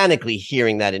organically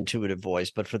hearing that intuitive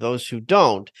voice. But for those who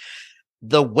don't,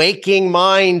 the waking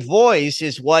mind voice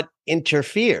is what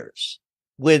interferes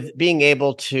with being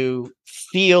able to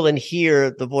feel and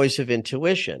hear the voice of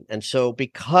intuition. And so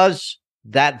because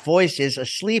that voice is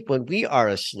asleep when we are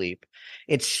asleep,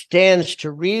 it stands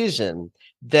to reason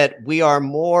that we are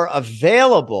more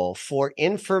available for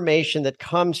information that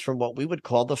comes from what we would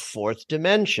call the fourth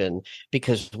dimension,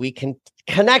 because we can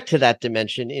connect to that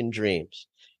dimension in dreams.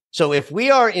 So if we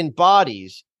are in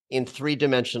bodies in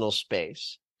three-dimensional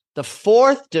space, the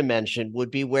fourth dimension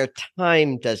would be where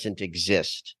time doesn't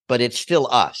exist, but it's still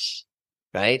us,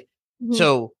 right? Mm-hmm.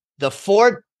 So the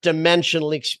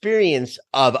four-dimensional experience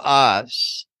of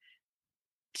us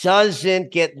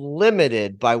doesn't get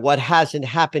limited by what hasn't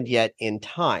happened yet in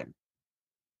time.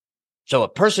 So a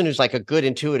person who's like a good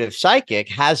intuitive psychic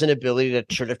has an ability to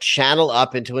sort of channel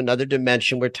up into another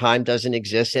dimension where time doesn't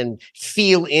exist and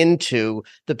feel into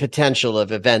the potential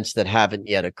of events that haven't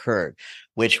yet occurred,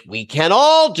 which we can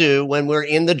all do when we're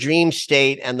in the dream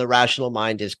state and the rational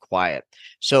mind is quiet.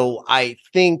 So I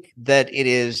think that it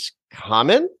is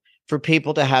common for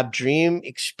people to have dream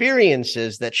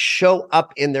experiences that show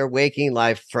up in their waking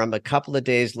life from a couple of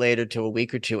days later to a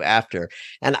week or two after.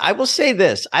 And I will say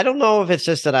this, I don't know if it's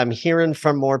just that I'm hearing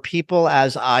from more people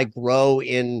as I grow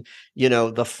in,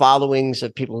 the followings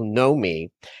of people who know me,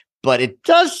 but it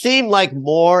does seem like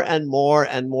more and more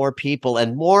and more people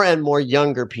and more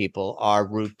younger people are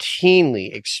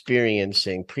routinely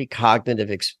experiencing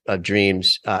precognitive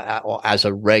dreams as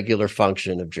a regular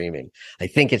function of dreaming. I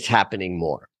think it's happening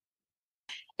more.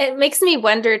 It makes me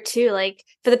wonder too, like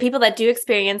for the people that do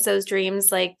experience those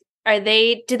dreams, like do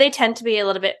they tend to be a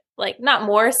little bit like not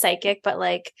more psychic, but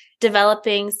like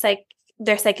developing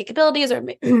their psychic abilities, or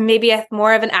maybe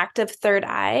more of an active third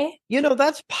eye?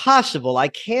 That's possible. I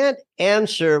can't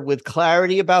answer with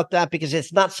clarity about that because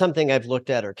it's not something I've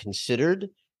looked at or considered.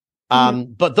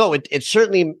 But though it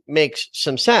certainly makes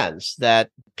some sense that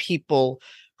people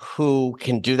who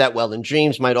can do that well in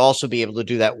dreams might also be able to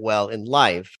do that well in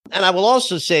life. And I will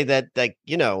also say that, that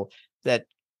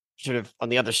sort of on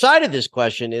the other side of this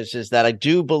question is that I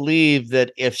do believe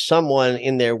that if someone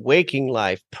in their waking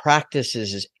life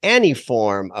practices any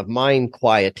form of mind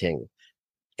quieting,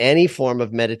 any form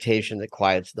of meditation that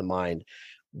quiets the mind,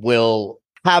 will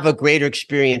have a greater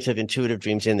experience of intuitive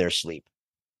dreams in their sleep.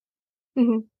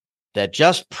 Mm-hmm. That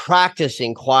just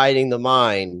practicing quieting the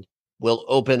mind will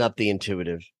open up the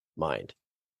intuitive mind.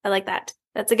 I like that.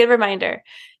 That's a good reminder.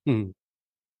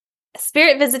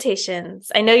 Spirit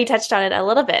visitations. I know you touched on it a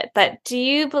little bit, but do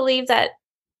you believe that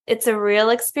it's a real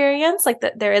experience? Like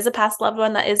that there is a past loved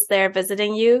one that is there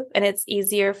visiting you and it's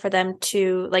easier for them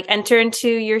to like enter into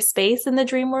your space in the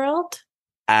dream world?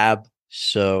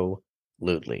 Absolutely.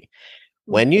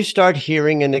 When you start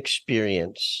hearing an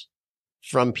experience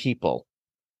from people,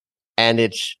 and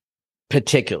it's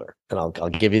particular, and I'll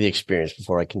give you the experience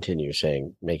before I continue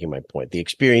making my point. The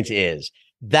experience is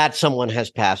that someone has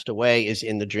passed away is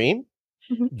in the dream,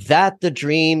 that the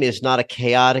dream is not a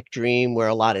chaotic dream where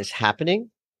a lot is happening,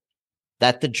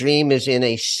 that the dream is in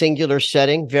a singular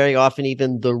setting, very often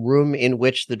even the room in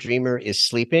which the dreamer is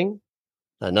sleeping.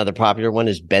 Another popular one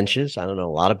is benches. I don't know,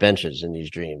 a lot of benches in these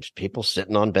dreams, people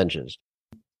sitting on benches.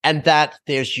 And that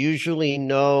there's usually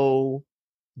no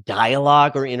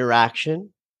dialogue or interaction.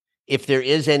 If there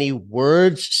is any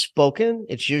words spoken,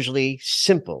 it's usually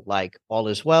simple, like all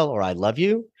is well or I love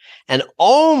you. And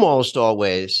almost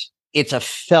always it's a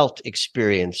felt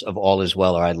experience of all is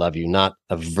well or I love you, not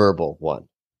a verbal one.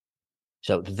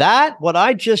 So that, what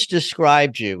I just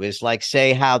described you is like,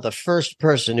 say, how the first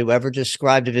person who ever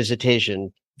described a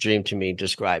visitation dream to me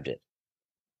described it.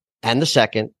 And the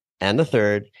second, and the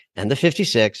third, and the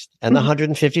 56th, and the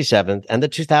 157th, and the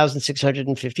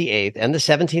 2,658th, and the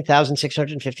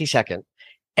 17,652nd.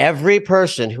 Every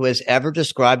person who has ever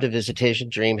described a visitation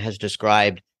dream has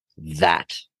described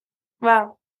that.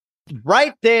 Wow.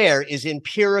 Right there is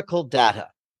empirical data,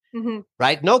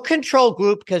 right? No control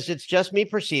group because it's just me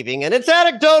perceiving, and it's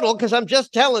anecdotal because I'm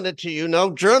just telling it to you.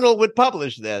 No journal would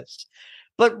publish this.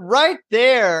 But right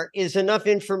there is enough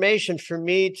information for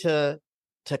me to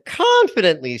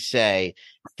confidently say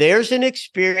there's an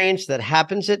experience that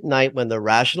happens at night when the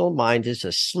rational mind is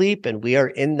asleep and we are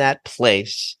in that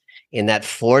place, in that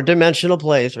four-dimensional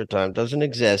place where time doesn't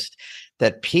exist,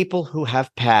 that people who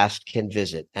have passed can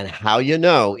visit. And how you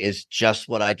know is just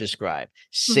what I described.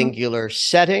 Singular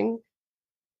setting,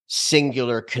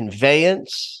 singular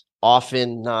conveyance,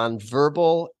 often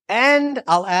nonverbal. And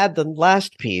I'll add the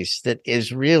last piece that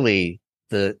is really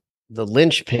the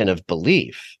linchpin of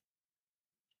belief.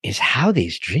 is how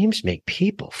these dreams make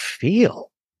people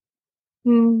feel.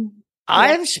 Mm, yeah.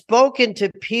 I've spoken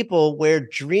to people where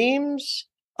dreams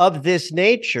of this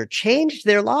nature changed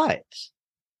their lives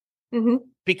Mm-hmm.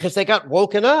 because they got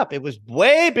woken up. It was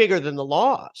way bigger than the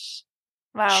loss.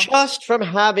 Wow. Just from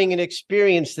having an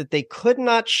experience that they could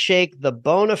not shake the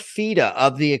bona fide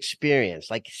of the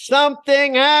experience. Like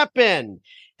something happened.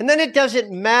 And then it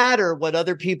doesn't matter what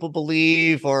other people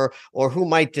believe or who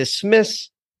might dismiss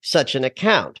such an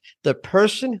account. The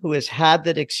person who has had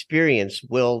that experience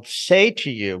will say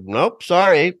to you, nope,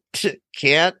 sorry,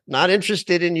 can't, not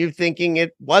interested in you thinking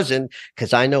it wasn't,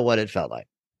 because I know what it felt like.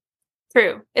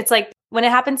 True. It's like when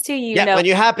it happens to you, you Yeah, know. when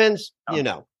it happens, you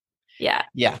know. Yeah.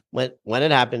 Yeah, when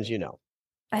it happens, you know.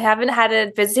 I haven't had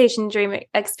a visitation dream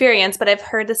experience, but I've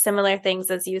heard the similar things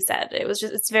as you said.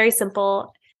 It's very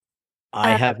simple.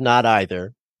 I have not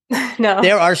either. No.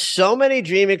 There are so many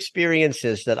dream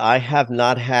experiences that I have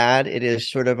not had. It is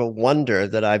sort of a wonder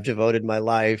that I've devoted my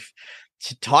life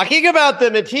to talking about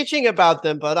them and teaching about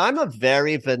them, but I'm a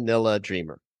very vanilla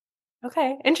dreamer.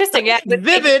 Okay. Interesting. Yeah.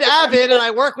 Vivid, avid, and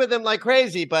I work with them like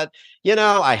crazy, but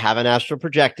I haven't astral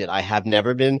projected. I have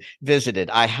never been visited.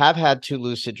 I have had 2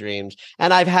 lucid dreams,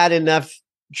 and I've had enough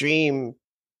dream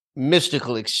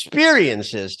mystical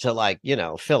experiences to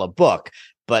fill a book,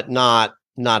 but not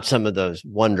some of those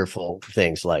wonderful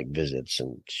things like visits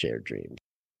and shared dreams.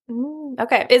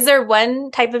 Okay. Is there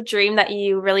one type of dream that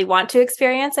you really want to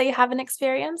experience that you haven't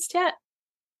experienced yet?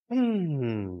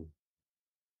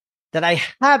 That I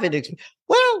haven't.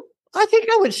 Well, I think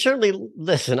I would certainly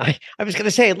listen. I was going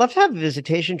to say I'd love to have a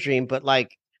visitation dream, but I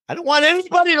don't want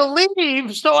anybody to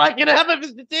leave so I can have a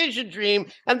visitation dream.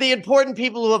 And the important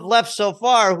people who have left so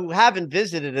far who haven't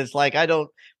visited, it's like I don't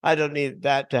need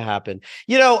that to happen.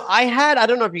 I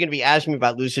don't know if you're going to be asking me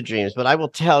about lucid dreams, but I will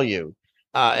tell you,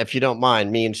 if you don't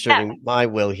mind me inserting my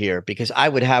will here, because I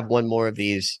would have one more of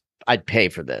these. I'd pay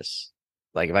for this.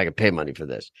 Like if I could pay money for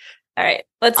this. All right,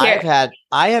 let's hear it.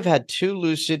 I have had 2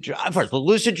 lucid first, the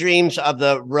lucid dreams of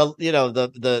the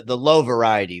low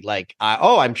variety. Like,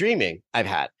 I'm dreaming. I've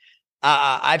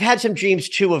had some dreams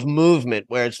too of movement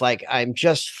where it's like I'm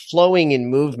just flowing in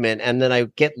movement, and then I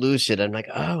get lucid. I'm like,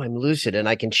 oh, I'm lucid, and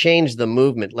I can change the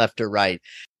movement left or right.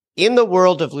 In the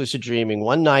world of lucid dreaming,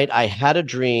 one night I had a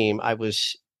dream. I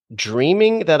was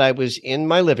dreaming that I was in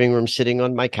my living room sitting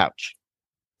on my couch.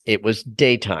 It was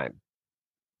daytime.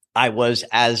 I was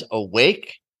as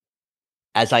awake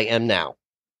as I am now.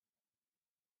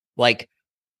 Like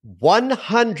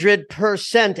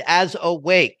 100% as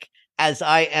awake as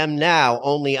I am now,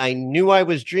 only I knew I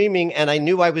was dreaming, and I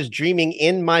knew I was dreaming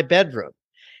in my bedroom.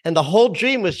 And the whole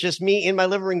dream was just me in my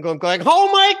living room going,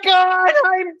 oh my God,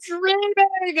 I'm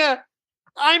dreaming.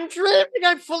 I'm dreaming.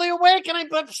 I'm fully awake, and I'm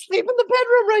asleep in the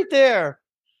bedroom right there.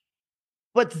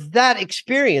 But that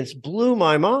experience blew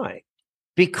my mind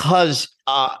because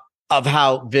of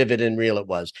how vivid and real it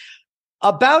was.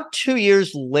 About 2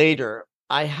 years later,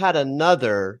 I had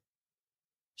another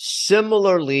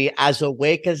similarly as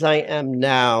awake as I am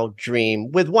now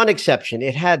dream, with one exception.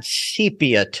 It had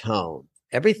sepia tone.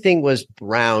 Everything was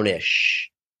brownish,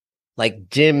 like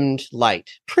dimmed light.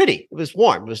 Pretty. It was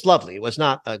warm. It was lovely. It was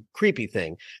not a creepy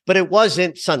thing, but it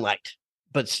wasn't sunlight.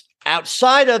 But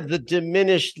outside of the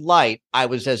diminished light, I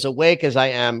was as awake as I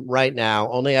am right now,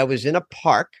 only I was in a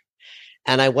park.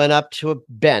 And I went up to a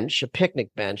bench, a picnic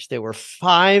bench. There were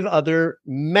 5 other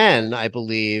men, I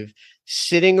believe,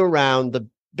 sitting around the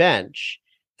bench.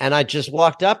 And I just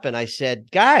walked up and I said,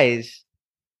 guys,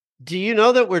 do you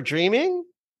know that we're dreaming?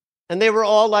 And they were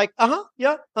all like,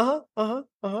 yeah,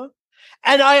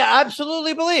 And I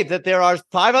absolutely believe that there are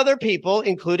 5 other people,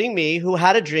 including me, who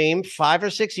had a dream 5 or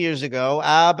 6 years ago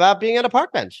about being at a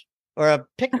park bench or a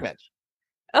picnic bench.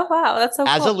 Oh, wow. That's so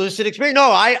cool. As a lucid experience. No,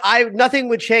 I nothing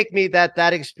would shake me that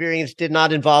experience did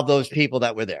not involve those people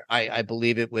that were there. I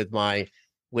believe it with my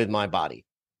body.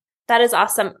 That is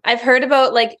awesome. I've heard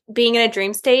about being in a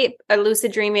dream state, or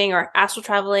lucid dreaming or astral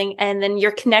traveling, and then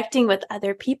you're connecting with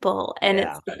other people. And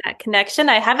it's that connection.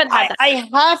 I haven't had that. I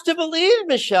have to believe,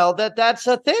 Michelle, that that's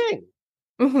a thing.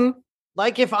 Mm-hmm.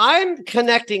 Like if I'm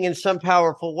connecting in some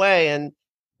powerful way, and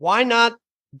why not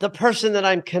the person that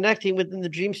I'm connecting with in the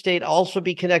dream state also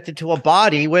be connected to a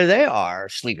body where they are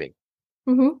sleeping?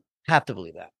 Mm-hmm. Have to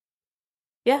believe that.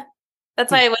 Yeah.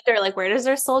 That's why I wonder, where does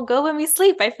our soul go when we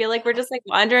sleep? I feel like we're just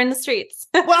wandering the streets.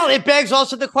 Well, it begs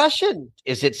also the question,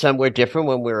 is it somewhere different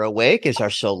when we're awake? Is our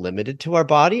soul limited to our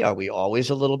body? Are we always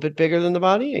a little bit bigger than the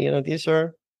body? These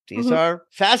are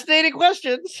fascinating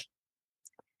questions.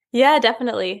 Yeah,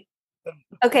 definitely.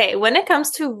 Okay, when it comes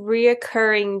to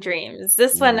reoccurring dreams,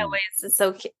 this one always is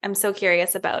I'm so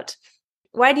curious about.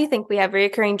 Why do you think we have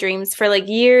recurring dreams for like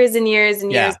years and years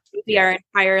and years? Yeah. Maybe Yeah. our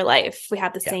entire life, we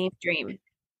have the Yeah. same dream.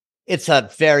 It's a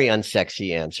very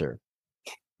unsexy answer.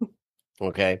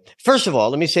 Okay. First of all,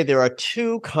 let me say there are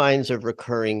two kinds of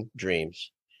recurring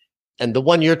dreams. And the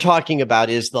one you're talking about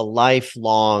is the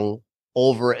lifelong,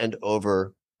 over and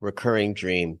over recurring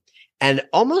dream. And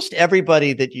almost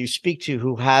everybody that you speak to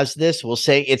who has this will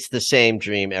say it's the same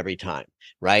dream every time,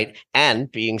 right?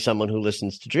 And being someone who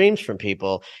listens to dreams from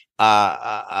people,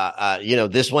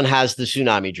 this one has the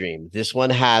tsunami dream. This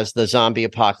one has the zombie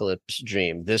apocalypse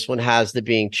dream. This one has the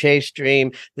being chased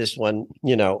dream. This one,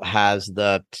 has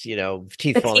the,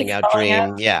 teeth The falling teeth out falling out.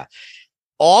 dream. Yeah.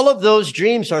 All of those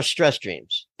dreams are stress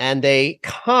dreams, and they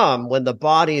come when the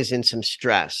body is in some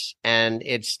stress. And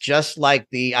it's just like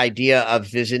the idea of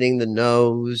visiting the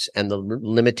nose and the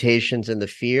limitations and the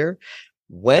fear.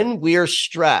 When we're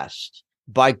stressed,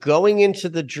 by going into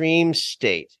the dream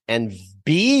state and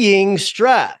being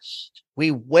stressed, we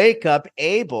wake up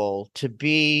able to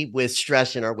be with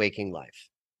stress in our waking life.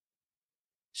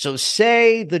 So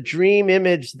say the dream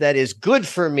image that is good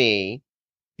for me,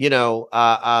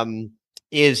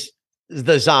 is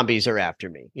the zombies are after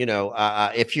me.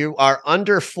 If you are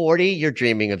under 40, you're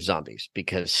dreaming of zombies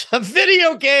because of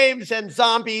video games and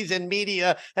zombies and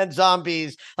media and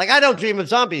zombies. Like, I don't dream of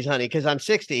zombies, honey, because I'm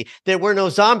 60. There were no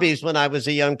zombies when I was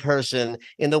a young person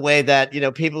in the way that,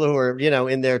 people who are,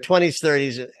 in their 20s,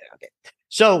 30s. Okay.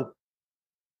 So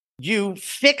you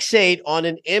fixate on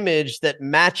an image that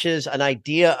matches an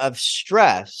idea of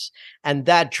stress, and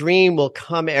that dream will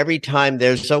come every time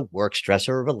there's a work stress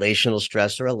or a relational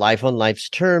stress or a life on life's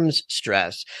terms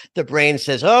stress. The brain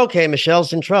says, okay,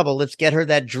 Michelle's in trouble. Let's get her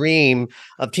that dream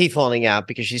of teeth falling out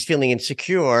because she's feeling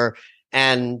insecure.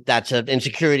 And that's an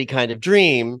insecurity kind of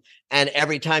dream. And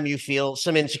every time you feel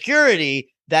some insecurity,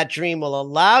 that dream will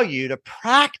allow you to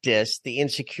practice the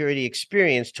insecurity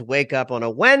experience to wake up on a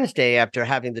Wednesday after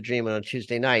having the dream on a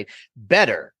Tuesday night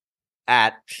better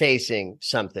at facing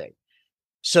something.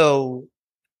 So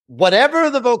whatever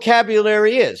the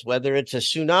vocabulary is, whether it's a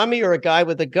tsunami or a guy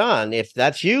with a gun, if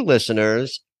that's you,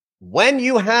 listeners, when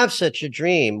you have such a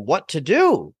dream, what to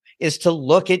do is to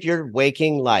look at your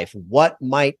waking life. What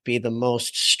might be the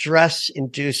most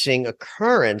stress-inducing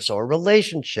occurrence or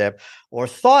relationship or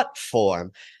thought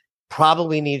form?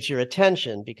 Probably needs your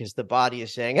attention because the body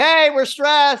is saying, hey, we're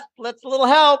stressed. Let's little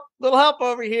help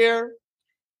over here.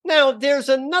 Now, there's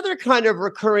another kind of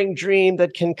recurring dream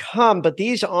that can come, but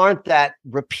these aren't that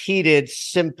repeated,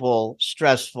 simple,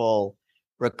 stressful,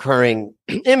 recurring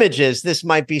images. This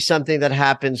might be something that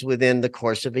happens within the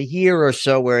course of a year or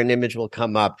so where an image will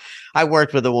come up. I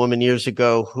worked with a woman years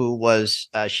ago who was,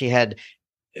 she had,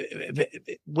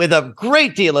 with a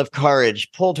great deal of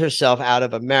courage, pulled herself out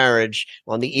of a marriage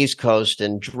on the East Coast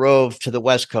and drove to the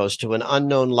West Coast to an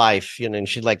unknown life. And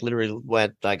she literally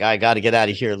went like, I got to get out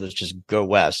of here. Let's just go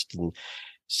west and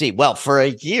see. Well, for a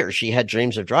year, she had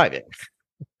dreams of driving.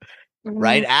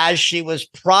 Right. As she was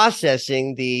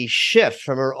processing the shift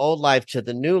from her old life to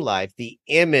the new life, the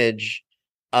image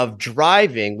of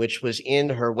driving, which was in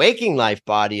her waking life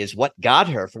body, is what got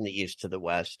her from the East to the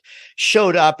West,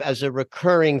 showed up as a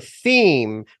recurring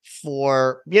theme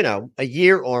for, a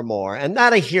year or more. And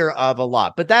that I hear of a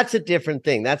lot, but that's a different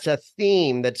thing. That's a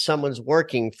theme that someone's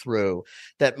working through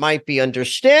that might be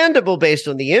understandable based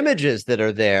on the images that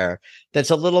are there.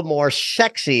 That's a little more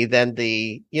sexy than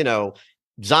the,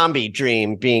 zombie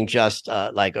dream being just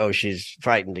like, oh, she's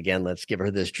frightened again. Let's give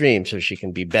her this dream so she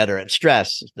can be better at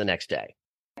stress the next day.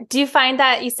 Do you find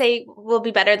that you say we'll be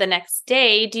better the next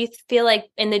day? Do you feel like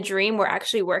in the dream we're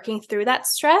actually working through that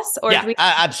stress? Or yeah,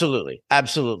 absolutely.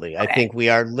 Absolutely. Okay. I think we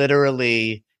are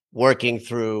literally working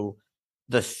through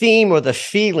the theme or the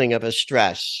feeling of a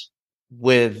stress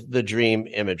with the dream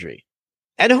imagery.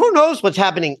 And who knows what's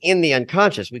happening in the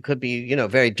unconscious? We could be,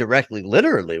 very directly,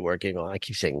 literally working on. I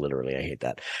keep saying literally. I hate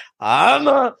that.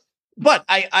 But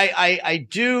I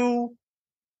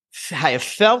have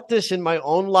felt this in my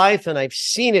own life, and I've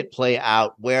seen it play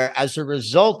out where, as a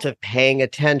result of paying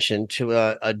attention to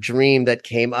a dream that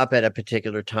came up at a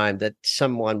particular time, that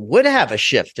someone would have a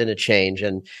shift and a change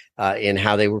and in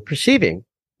how they were perceiving,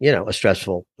 a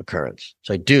stressful occurrence.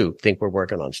 So I do think we're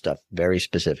working on stuff very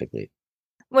specifically.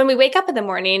 When we wake up in the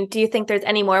morning, do you think there's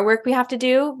any more work we have to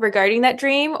do regarding that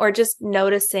dream, or just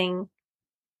noticing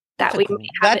that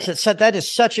that is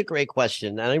such a great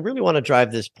question. And I really want to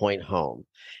drive this point home.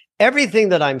 Everything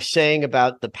that I'm saying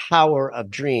about the power of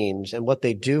dreams and what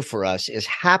they do for us is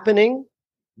happening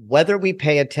whether we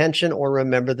pay attention or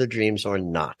remember the dreams or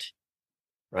not.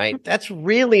 right? That's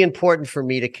really important for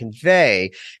me to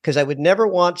convey because I would never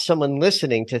want someone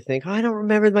listening to think, oh, I don't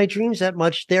remember my dreams that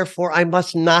much. Therefore, I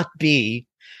must not be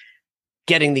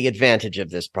getting the advantage of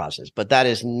this process. But that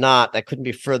couldn't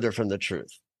be further from the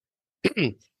truth.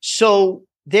 So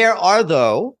there are,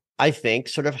 though, I think,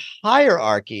 sort of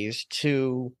hierarchies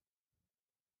to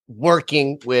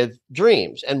working with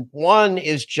dreams. And one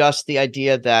is just the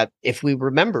idea that if we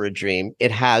remember a dream,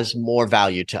 it has more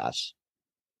value to us.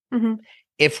 Mm-hmm.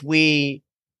 If we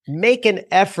make an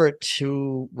effort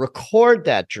to record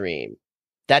that dream,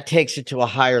 that takes it to a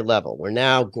higher level. We're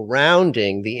now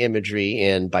grounding the imagery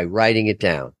in by writing it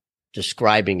down,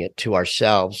 describing it to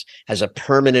ourselves as a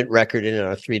permanent record in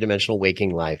our three-dimensional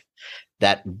waking life.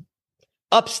 That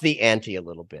ups the ante a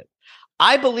little bit.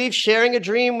 I believe sharing a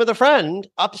dream with a friend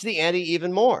ups the ante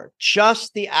even more.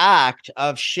 Just the act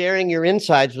of sharing your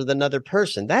insides with another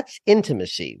person, that's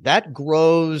intimacy. That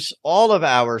grows all of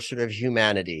our sort of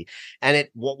humanity. And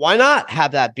why not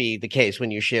have that be the case when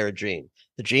you share a dream?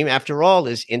 The dream, after all,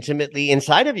 is intimately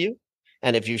inside of you.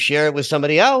 And if you share it with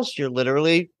somebody else, you're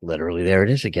literally, there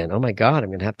it is again. Oh my God, I'm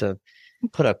going to have to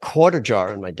put a quarter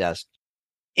jar on my desk.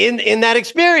 In that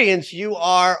experience, you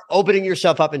are opening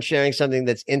yourself up and sharing something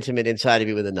that's intimate inside of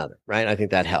you with another, right? I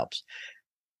think that helps.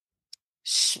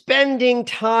 Spending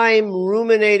time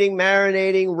ruminating,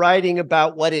 marinating, writing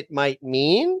about what it might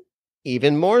mean,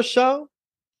 even more so.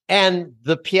 And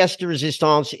the pièce de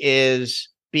résistance is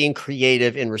being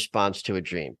creative in response to a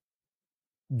dream.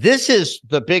 This is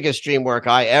the biggest dream work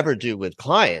I ever do with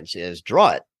clients is draw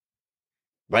it,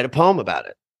 write a poem about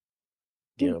it,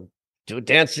 do a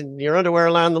dance in your underwear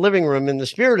around the living room in the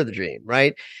spirit of the dream,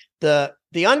 right? The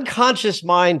unconscious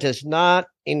mind does not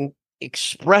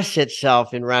express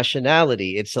itself in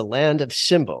rationality. It's a land of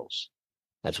symbols.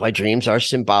 That's why dreams are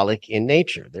symbolic in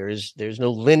nature. There's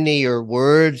no linear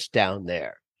words down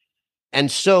there.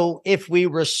 And so if we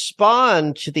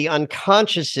respond to the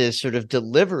unconscious's sort of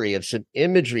delivery of some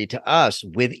imagery to us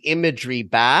with imagery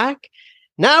back,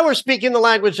 now we're speaking the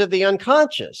language of the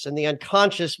unconscious, and the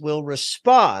unconscious will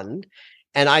respond.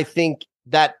 And I think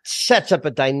that sets up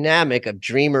a dynamic of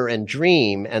dreamer and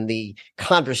dream, and the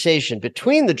conversation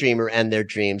between the dreamer and their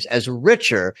dreams as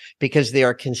richer because they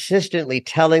are consistently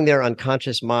telling their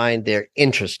unconscious mind they're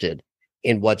interested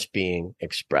in what's being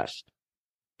expressed.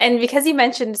 And because you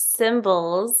mentioned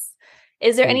symbols,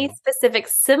 is there any specific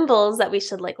symbols that we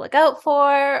should look out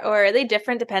for, or are they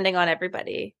different depending on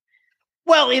everybody?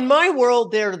 Well, in my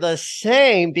world, they're the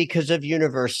same because of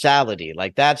universality.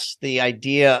 Like that's the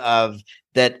idea of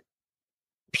that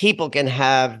people can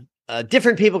have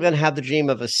different people can have the dream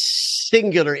of a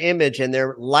singular image, and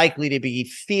they're likely to be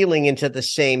feeling into the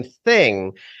same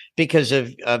thing because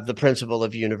of the principle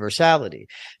of universality.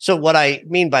 So what I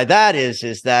mean by that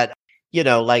is that,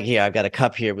 like here, I've got a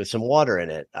cup here with some water in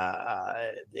it.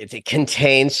 If it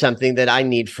contains something that I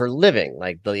need for living,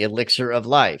 like the elixir of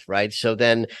life, right? So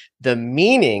then the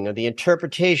meaning or the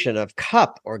interpretation of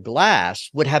cup or glass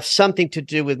would have something to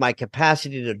do with my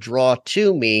capacity to draw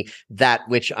to me that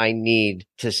which I need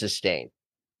to sustain,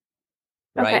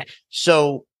 right? Okay.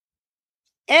 So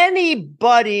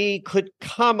anybody could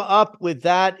come up with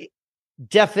that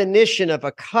definition of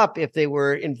a cup if they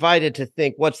were invited to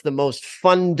think what's the most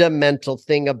fundamental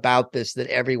thing about this that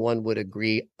everyone would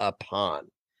agree upon.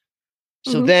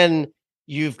 So then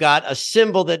you've got a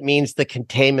symbol that means the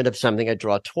containment of something I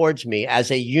draw towards me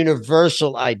as a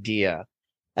universal idea,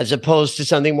 as opposed to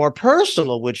something more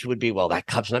personal, which would be, well, that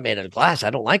cup's not made out of glass.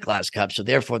 I don't like glass cups. So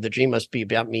therefore the dream must be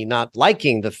about me not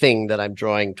liking the thing that I'm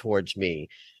drawing towards me,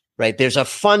 right? There's a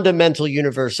fundamental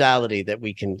universality that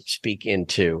we can speak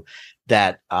into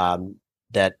that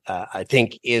I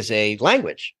think is a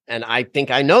language. And I think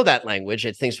I know that language.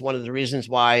 I think it's one of the reasons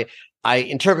why I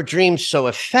interpret dreams so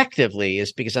effectively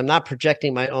is because I'm not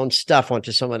projecting my own stuff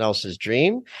onto someone else's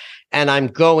dream. And I'm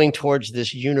going towards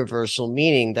this universal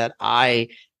meaning that I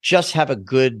just have a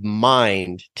good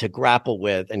mind to grapple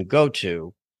with and go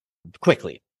to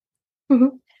quickly.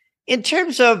 In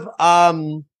terms of,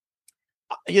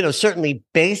 certainly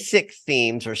basic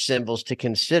themes or symbols to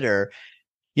consider,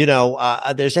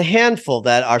 there's a handful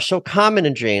that are so common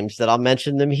in dreams that I'll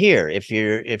mention them here. If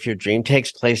your dream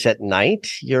takes place at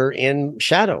night, you're in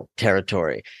shadow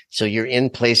territory. So you're in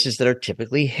places that are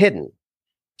typically hidden.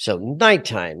 So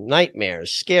nighttime,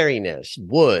 nightmares, scariness,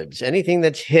 woods, anything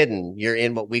that's hidden, you're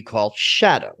in what we call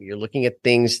shadow. You're looking at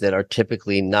things that are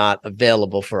typically not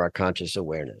available for our conscious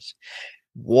awareness.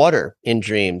 Water in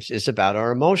dreams is about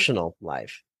our emotional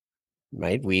life.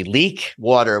 Right. We leak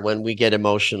water when we get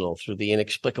emotional through the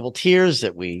inexplicable tears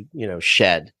that we,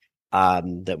 shed,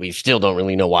 that we still don't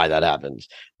really know why that happens.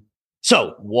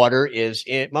 So water is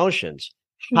emotions.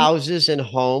 Houses and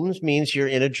homes means you're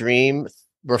in a dream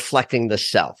reflecting the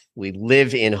self. We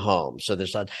live in homes. So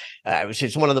there's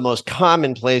it's one of the most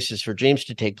common places for dreams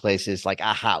to take place is like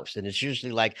a house. And it's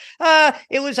usually like,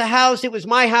 it was a house. It was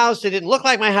my house. It didn't look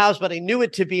like my house, but I knew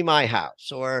it to be my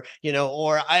house. Or,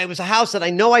 it was a house that I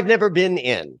know I've never been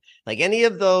in. Like any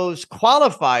of those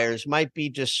qualifiers might be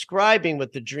describing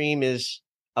what the dream is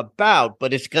about,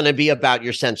 but it's going to be about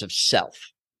your sense of self.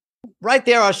 Right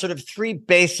there are sort of three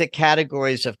basic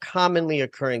categories of commonly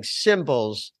occurring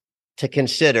symbols to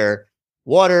consider.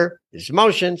 Water is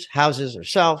emotions, houses are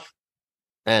self,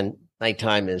 and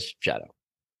nighttime is shadow.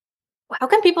 How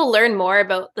can people learn more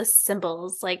about the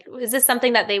symbols? Like, is this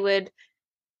something that they would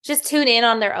just tune in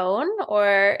on their own?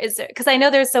 Or is there, because I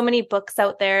know there's so many books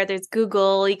out there. There's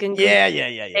Google, you can Google.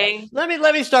 Yeah.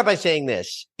 Let me start by saying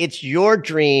this. It's your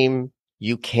dream.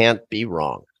 You can't be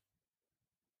wrong.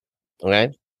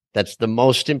 Okay? That's the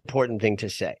most important thing to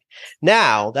say.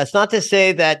 Now, that's not to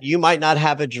say that you might not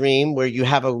have a dream where you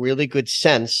have a really good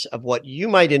sense of what you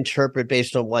might interpret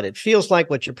based on what it feels like,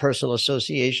 what your personal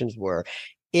associations were.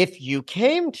 If you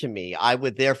came to me, I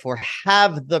would therefore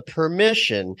have the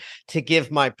permission to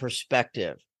give my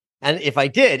perspective. And if I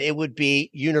did, it would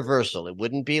be universal. It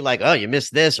wouldn't be like, oh, you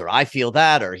missed this, or I feel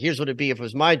that, or here's what it'd be if it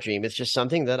was my dream. It's just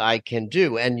something that I can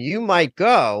do. And you might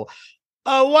go,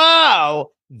 oh, wow,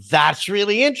 that's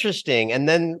really interesting. And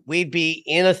then we'd be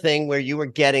in a thing where you were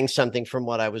getting something from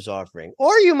what I was offering.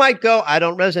 Or you might go, I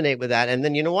don't resonate with that. And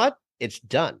then you know what? It's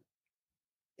done.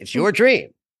 It's your dream.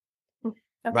 Okay.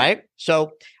 Right?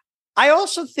 So I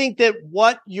also think that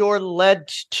what you're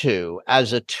led to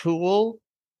as a tool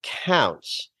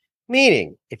counts.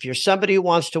 Meaning, if you're somebody who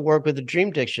wants to work with a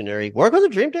dream dictionary, work with a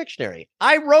dream dictionary.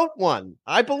 I wrote one.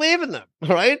 I believe in them.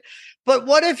 Right? But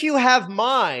what if you have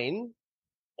mine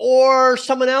or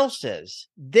someone else's?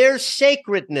 There's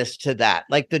sacredness to that.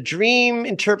 Like the dream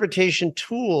interpretation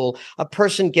tool a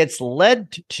person gets led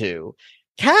to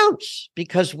counts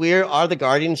because we are the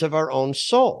guardians of our own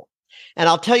soul. And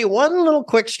I'll tell you one little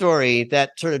quick story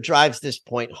that sort of drives this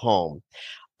point home.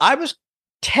 I was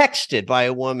texted by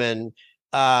a woman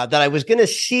that I was going to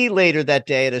see later that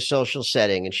day at a social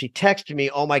setting. And she texted me,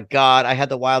 oh my God, I had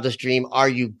the wildest dream. Are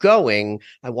you going?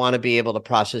 I want to be able to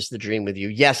process the dream with you.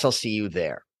 Yes, I'll see you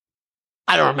there.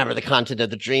 I don't remember the content of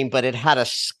the dream, but it had a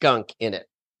skunk in it.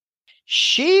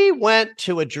 She went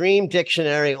to a dream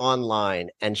dictionary online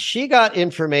and she got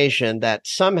information that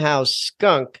somehow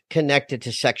skunk connected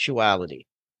to sexuality.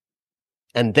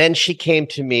 And then she came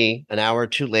to me an hour or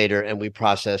two later and we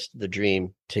processed the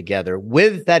dream together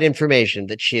with that information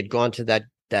that she had gone to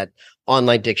that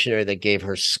online dictionary that gave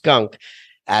her skunk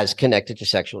as connected to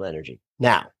sexual energy.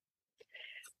 Now,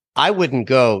 I wouldn't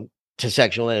go to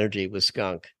sexual energy with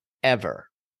skunk ever.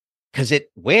 Because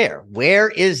where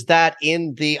is that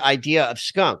in the idea of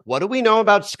skunk? What do we know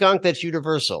about skunk that's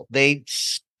universal? They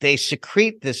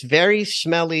secrete this very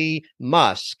smelly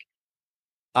musk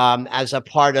as a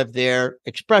part of their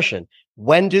expression.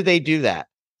 When do they do that?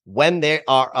 When they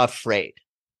are afraid.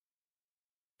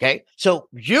 Okay, so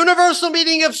universal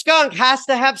meaning of skunk has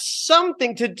to have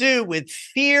something to do with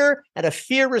fear and a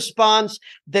fear response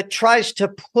that tries to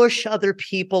push other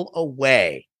people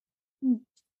away.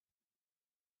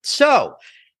 So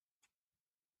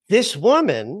this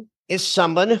woman is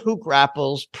someone who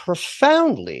grapples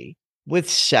profoundly with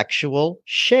sexual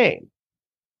shame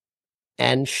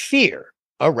and fear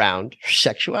around her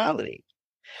sexuality.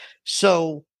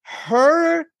 So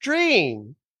her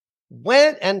dream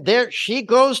went, and there she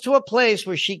goes to a place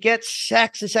where she gets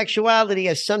sex and sexuality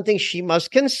as something she must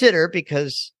consider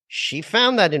because she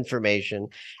found that information.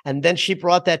 And then she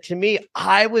brought that to me.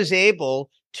 I was able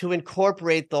to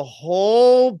incorporate the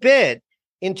whole bit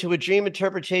into a dream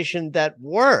interpretation that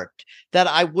worked, that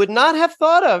I would not have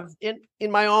thought of in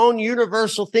my own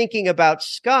universal thinking about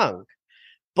skunk.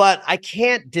 But I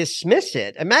can't dismiss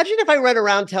it. Imagine if I went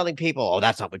around telling people, oh,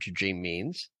 that's not what your dream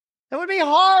means. That would be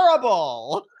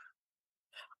horrible.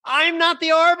 I'm not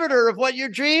the arbiter of what your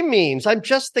dream means. I'm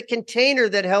just the container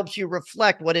that helps you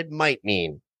reflect what it might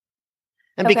mean.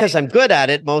 And because I'm good at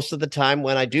it, most of the time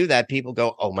when I do that, people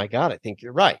go, oh my God, I think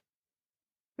you're right.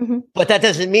 Mm-hmm. But that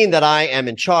doesn't mean that I am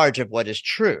in charge of what is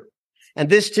true. And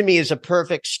this to me is a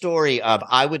perfect story of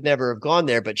I would never have gone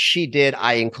there, but she did.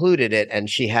 I included it. And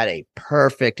she had a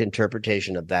perfect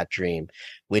interpretation of that dream,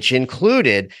 which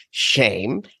included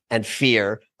shame and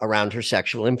fear around her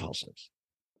sexual impulses.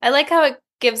 I like how it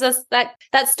gives us that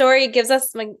story gives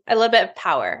us like a little bit of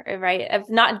power, right? Of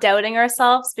not doubting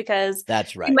ourselves, because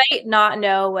That's we right. might not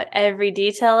know what every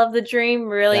detail of the dream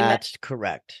really meant, That's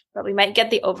correct. but we might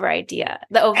get the overall.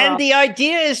 And the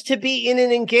idea is to be in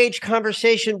an engaged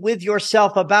conversation with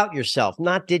yourself about yourself,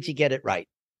 not did you get it right?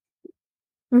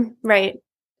 Right.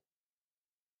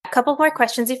 A couple more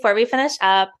questions before we finish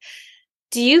up.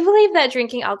 Do you believe that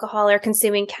drinking alcohol or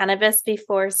consuming cannabis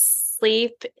before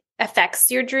sleep affects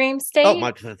your dream state? Oh,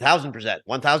 1,000%,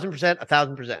 1,000%,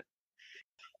 1,000%.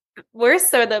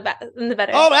 Worse or the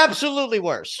better? Oh, absolutely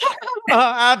worse.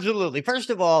 Absolutely. First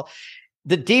of all,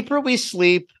 the deeper we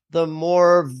sleep, the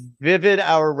more vivid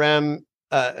our REM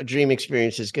dream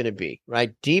experience is going to be,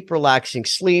 right? Deep, relaxing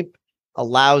sleep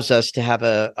allows us to have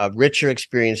a richer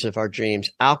experience of our dreams.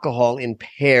 Alcohol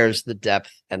impairs the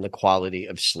depth and the quality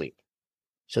of sleep.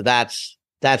 So that's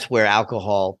where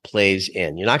alcohol plays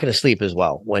in. You're not going to sleep as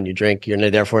well when you drink. You're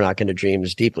therefore not going to dream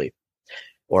as deeply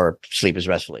or sleep as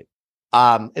restfully.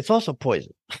 It's also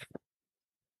poison.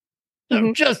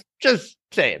 Just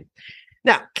saying.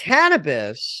 Now,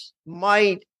 cannabis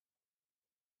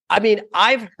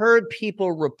I've heard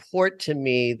people report to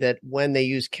me that when they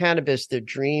use cannabis, their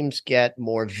dreams get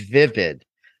more vivid.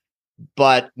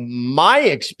 But my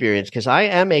experience, because I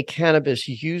am a cannabis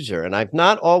user and I've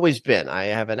not always been, I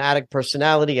have an addict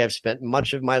personality. I've spent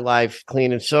much of my life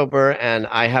clean and sober, and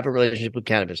I have a relationship with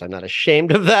cannabis. I'm not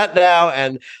ashamed of that now.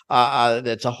 And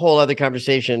that's a whole other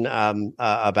conversation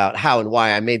about how and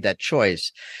why I made that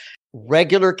choice.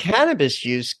 Regular cannabis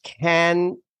use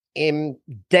can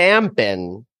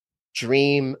dampen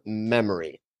dream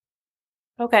memory.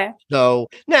 Okay. So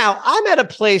now I'm at a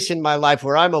place in my life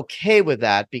where I'm okay with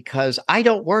that because I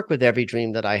don't work with every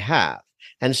dream that I have.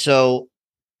 And so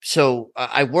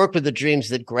I work with the dreams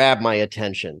that grab my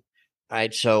attention.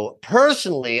 Right. So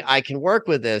personally, I can work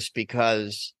with this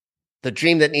because the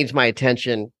dream that needs my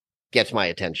attention gets my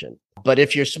attention. But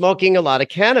if you're smoking a lot of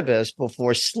cannabis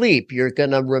before sleep, you're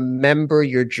going to remember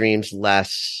your dreams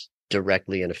less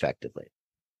directly and effectively.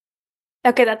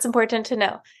 Okay, that's important to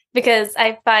know, because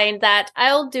I find that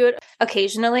I'll do it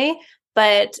occasionally,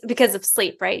 but because of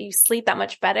sleep, right? You sleep that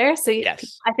much better. So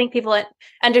Yes. I think people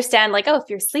understand like, oh, if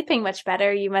you're sleeping much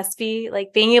better, you must be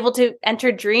like being able to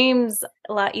enter dreams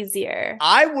a lot easier.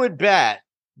 I would bet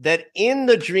that in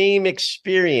the dream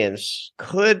experience,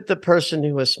 could the person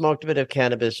who has smoked a bit of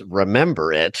cannabis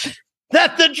remember it?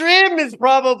 That the dream is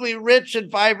probably rich and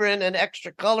vibrant and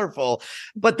extra colorful.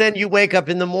 But then you wake up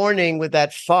in the morning with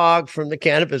that fog from the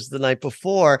cannabis the night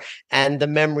before, and the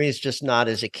memory is just not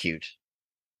as acute.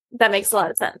 That makes a lot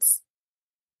of sense.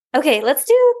 Okay, let's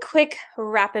do a quick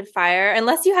rapid fire,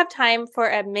 unless you have time for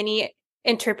a mini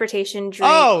interpretation dream.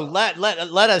 Oh, let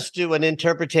us do an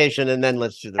interpretation and then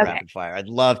let's do the rapid fire. I'd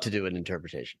love to do an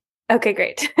interpretation. Okay,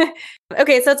 great.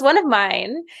 Okay, so it's one of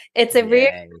mine. It's a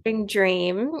recurring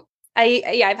dream.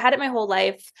 I've had it my whole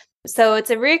life. So it's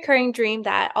a recurring dream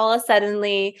that all of a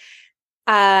suddenly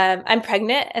I'm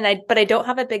pregnant but I don't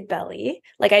have a big belly.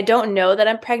 Like I don't know that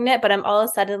I'm pregnant, but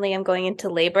I'm going into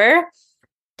labor.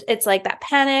 It's like that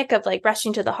panic of like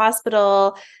rushing to the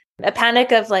hospital, a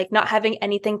panic of like not having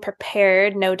anything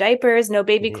prepared, no diapers, no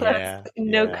baby clothes,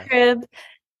 no crib.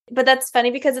 But that's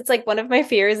funny because it's like one of my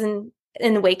fears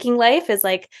in waking life is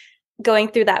like going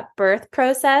through that birth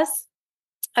process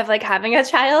of like having a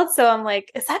child. So I'm like,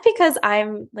 is that because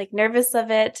I'm like nervous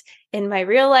of it in my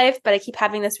real life, but I keep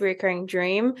having this recurring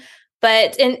dream?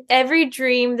 But in every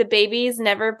dream, the baby's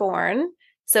never born.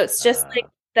 So it's just like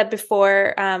the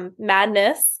before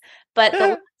madness. But the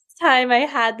last time I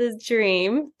had this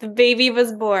dream, the baby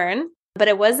was born, but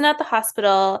it wasn't at the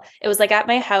hospital. It was like at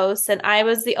my house, and I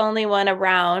was the only one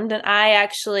around, and I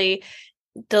actually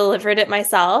delivered it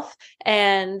myself.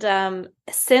 And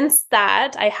since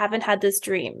that, I haven't had this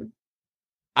dream.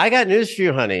 I got news for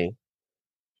you, honey.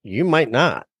 You might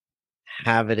not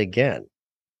have it again.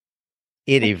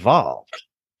 It evolved.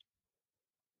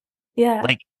 Yeah.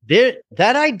 Like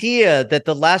that idea that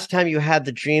the last time you had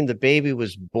the dream, the baby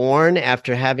was born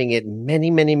after having it many,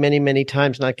 many, many, many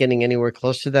times, not getting anywhere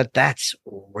close to that. That's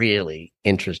really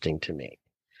interesting to me.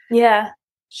 Yeah.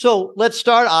 So let's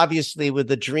start obviously with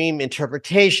the dream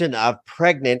interpretation of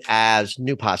pregnant as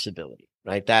new possibility,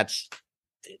 right?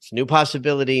 It's new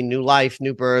possibility, new life,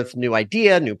 new birth, new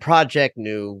idea, new project,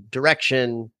 new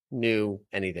direction, new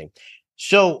anything.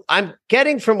 So I'm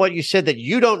getting from what you said that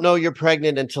you don't know you're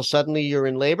pregnant until suddenly you're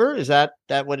in labor. Is that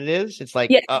what it is? It's like,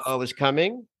 uh-oh, it's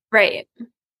coming. Right.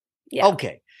 Yeah.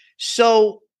 Okay.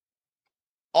 So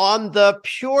on the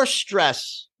pure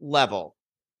stress level,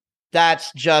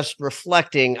 that's just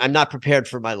reflecting I'm not prepared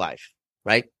for my life,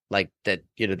 right? Like that,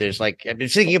 there's like, I've been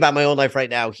thinking about my own life right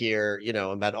now here,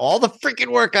 about all the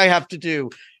freaking work I have to do,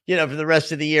 for the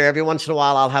rest of the year. Every once in a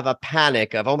while, I'll have a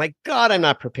panic of, oh my God, I'm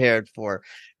not prepared for,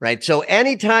 right? So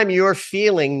anytime you're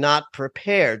feeling not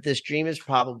prepared, this dream is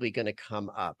probably going to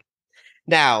come up.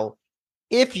 Now,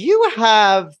 if you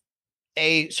have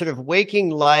a sort of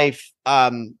waking life,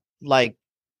 like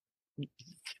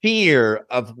fear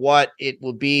of what it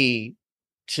will be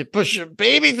to push a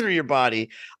baby through your body.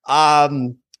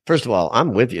 First of all,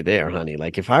 I'm with you there, honey.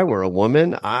 Like if I were a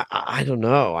woman, I don't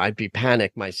know. I'd be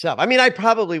panicked myself. I mean, I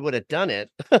probably would have done it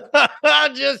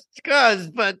just because,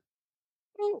 but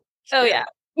Oh yeah.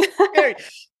 scary.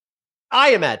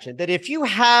 I imagine that if you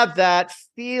have that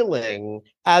feeling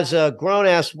as a grown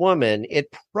ass woman,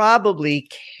 it probably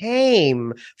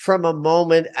came from a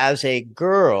moment as a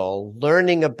girl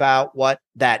learning about what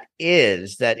that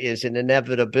is an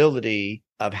inevitability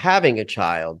of having a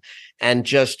child and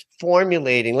just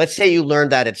formulating. Let's say you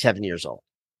learned that at 7 years old.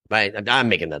 Right. I'm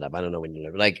making that up. I don't know when you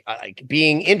learn. Like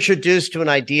being introduced to an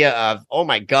idea of, oh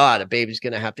my God, a baby's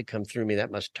going to have to come through me. That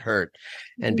must hurt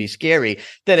and be scary.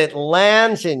 Then it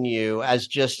lands in you as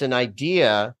just an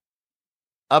idea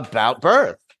about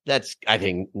birth. That's, I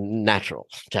think, natural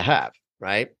to have.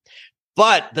 Right.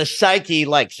 But the psyche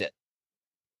likes it.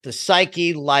 The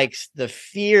psyche likes the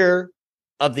fear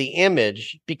of the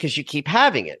image because you keep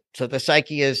having it. So the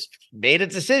psyche has made a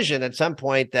decision at some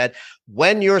point that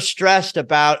when you're stressed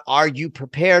about, are you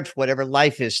prepared for whatever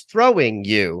life is throwing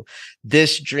you,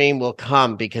 this dream will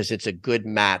come because it's a good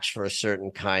match for a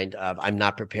certain kind of, I'm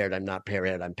not prepared, I'm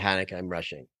panicking, I'm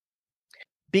rushing.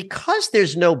 Because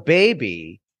there's no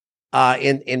baby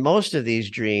in most of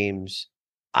these dreams,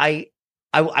 I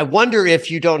wonder if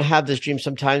you don't have this dream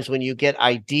sometimes when you get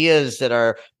ideas that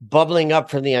are bubbling up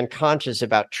from the unconscious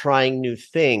about trying new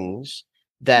things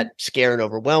that scare and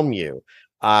overwhelm you.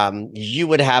 You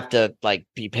would have to like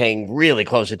be paying really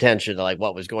close attention to like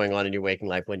what was going on in your waking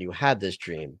life when you had this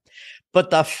dream. But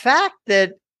the fact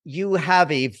that you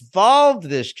have evolved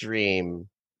this dream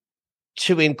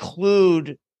to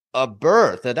include a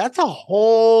birth, and that's a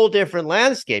whole different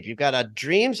landscape. You've got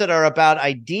dreams that are about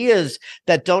ideas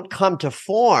that don't come to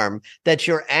form that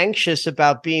you're anxious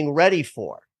about being ready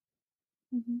for.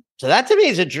 Mm-hmm. So that to me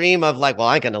is a dream of like, well,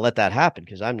 I ain't going to let that happen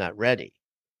because I'm not ready.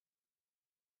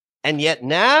 And yet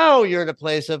now you're in a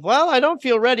place of, well, I don't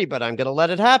feel ready, but I'm going to let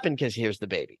it happen because here's the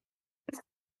baby.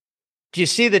 Do you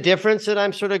see the difference that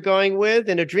I'm sort of going with?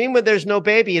 In a dream where there's no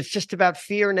baby, it's just about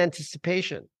fear and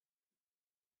anticipation.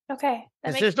 Okay.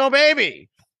 Because there's no baby.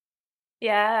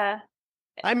 Yeah.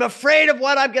 I'm afraid of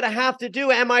what I'm going to have to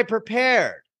do. Am I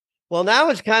prepared? Well, now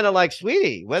it's kind of like,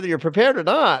 sweetie, whether you're prepared or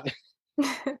not,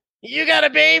 you got a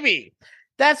baby.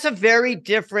 That's a very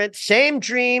different, same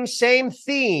dream, same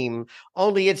theme,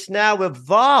 only it's now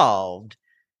evolved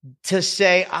to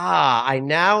say, I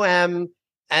now am,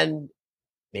 and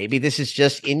maybe this is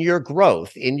just in your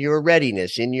growth, in your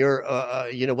readiness, in your,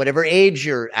 whatever age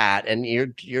you're at and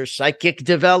your psychic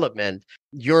development,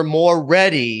 you're more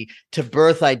ready to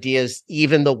birth ideas,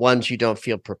 even the ones you don't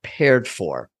feel prepared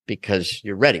for, because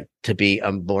you're ready to be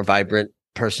a more vibrant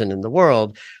person in the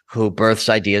world who births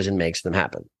ideas and makes them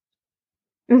happen.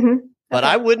 Mm-hmm. But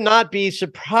I would not be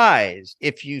surprised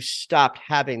if you stopped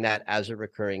having that as a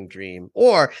recurring dream,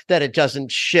 or that it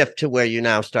doesn't shift to where you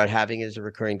now start having it as a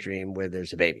recurring dream where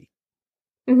there's a baby.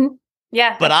 Mm-hmm.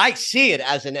 Yeah. But I see it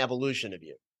as an evolution of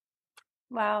you.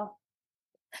 Wow.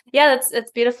 Yeah,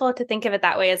 it's beautiful to think of it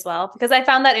that way as well, because I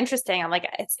found that interesting. I'm like,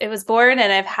 it was born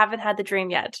and I haven't had the dream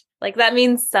yet. Like that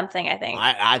means something, I think.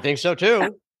 I think so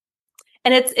too.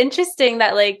 And it's interesting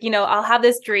that like, I'll have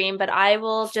this dream, but I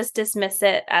will just dismiss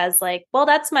it as like, well,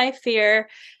 that's my fear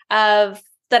of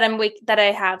that I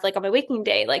have like on my waking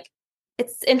day. Like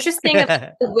it's interesting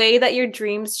the way that your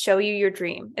dreams show you your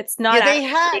dream. It's not.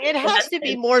 Yeah, it has to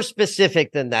be more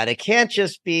specific than that. It can't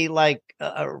just be like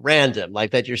random,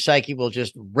 like that your psyche will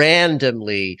just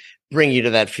randomly bring you to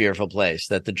that fearful place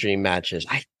that the dream matches.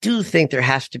 I do think there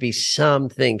has to be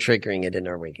something triggering it in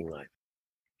our waking life.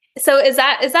 So is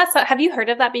that have you heard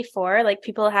of that before? Like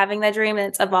people having that dream and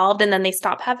it's evolved and then they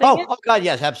stop having it? Oh God,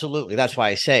 yes, absolutely. That's why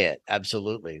I say it.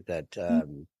 Absolutely. That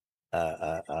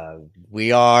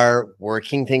we are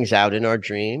working things out in our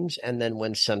dreams. And then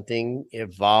when something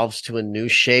evolves to a new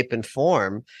shape and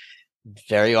form,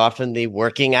 very often the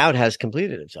working out has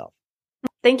completed itself.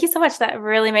 Thank you so much. That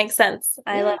really makes sense.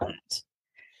 I love it.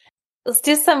 Let's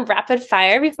do some rapid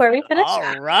fire before we finish.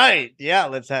 All right. Yeah,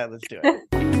 let's do it.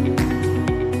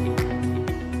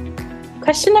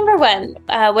 Question number 1.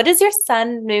 What is your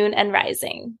sun, moon, and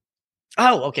rising?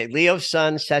 Oh, okay. Leo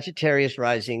sun, Sagittarius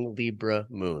rising, Libra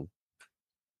moon.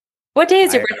 What day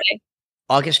is your birthday?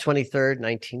 August 23rd,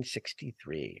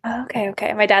 1963.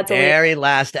 Okay. My dad's a Leo. Very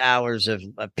last hours of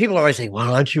people always say,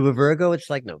 well, aren't you a Virgo? It's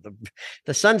like, no,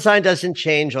 the sun sign doesn't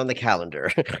change on the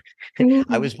calendar.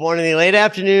 I was born in the late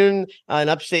afternoon in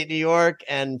upstate New York,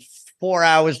 and 4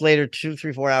 hours later,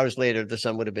 4 hours later, the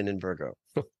sun would have been in Virgo.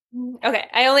 Okay.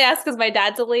 I only ask because my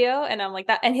dad's a Leo and I'm like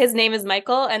that. And his name is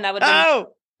Michael. And that would be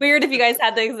weird if you guys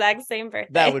had the exact same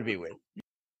birthday. That would be weird.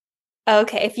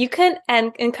 Okay. If you could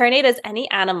incarnate as any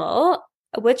animal,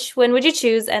 which one would you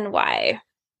choose and why?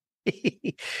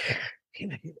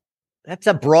 That's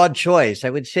a broad choice. I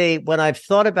would say when I've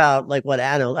thought about like what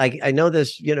animal, I know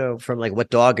this, from like what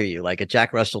dog are you? Like a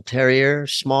Jack Russell Terrier,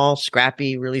 small,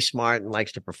 scrappy, really smart, and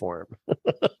likes to perform.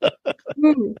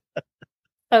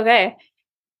 Okay.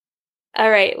 All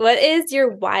right. What is your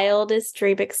wildest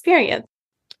dream experience?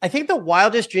 I think the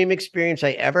wildest dream experience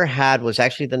I ever had was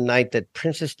actually the night that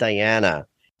Princess Diana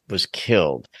was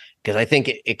killed. Because I think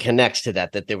it connects to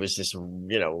that there was this,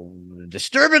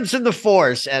 disturbance in the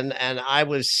force, and I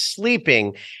was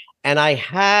sleeping, and I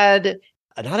had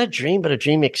not a dream, but a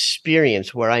dream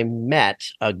experience where I met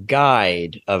a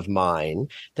guide of mine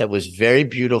that was very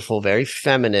beautiful, very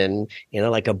feminine,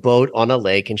 like a boat on a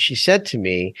lake. And she said to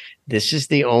me, this is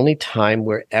the only time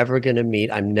we're ever going to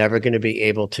meet. I'm never going to be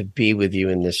able to be with you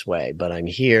in this way, but I'm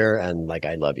here and like,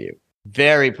 I love you.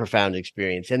 Very profound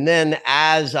experience. And then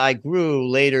as I grew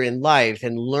later in life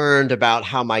and learned about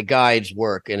how my guides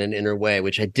work in an inner way,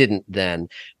 which I didn't then,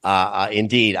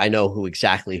 indeed, I know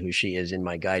exactly who she is in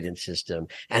my guidance system.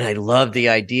 And I love the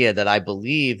idea that I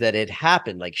believe that it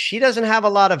happened. Like she doesn't have a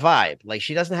lot of vibe. Like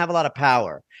she doesn't have a lot of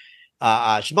power.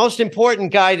 She's the most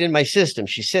important guide in my system.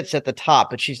 She sits at the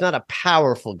top, but she's not a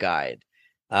powerful guide.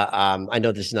 I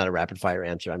know this is not a rapid fire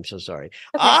answer. I'm so sorry.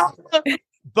 Okay.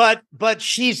 But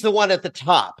she's the one at the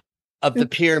top of the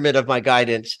pyramid of my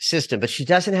guidance system, but she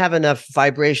doesn't have enough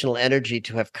vibrational energy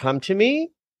to have come to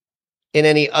me in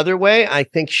any other way. I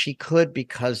think she could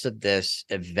because of this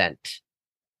event,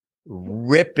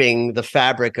 ripping the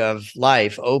fabric of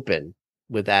life open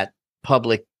with that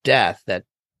public death that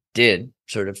did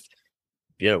sort of,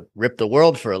 rip the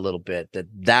world for a little bit.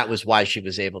 That was why she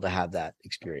was able to have that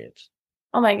experience.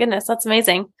 Oh my goodness. That's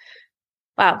amazing.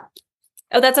 Wow.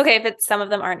 Oh, that's okay if some of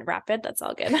them aren't rapid. That's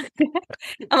all good.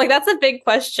 I'm like, that's a big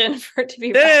question for it to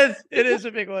be rapid. It is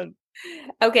a big one.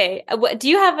 Okay. Do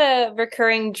you have a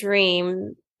recurring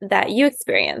dream that you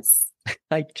experience?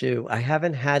 I do. I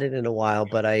haven't had it in a while,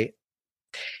 but it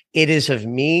is of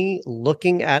me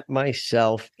looking at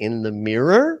myself in the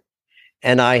mirror,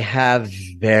 and I have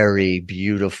very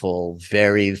beautiful,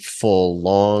 very full,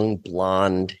 long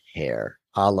blonde hair,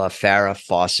 a la Farrah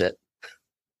Fawcett.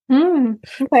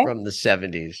 Okay. From the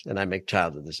 70s, and I'm a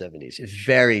child of the 70s. It's a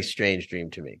very strange dream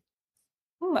to me.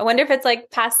 I wonder if it's like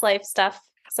past life stuff.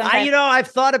 I've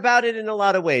thought about it in a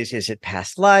lot of ways. Is it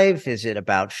past life? Is it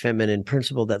about feminine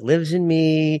principle that lives in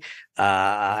me?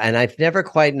 And I've never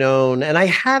quite known, and I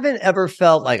haven't ever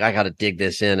felt like I got to dig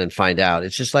this in and find out.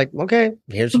 It's just like, okay,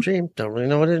 here's a dream. Don't really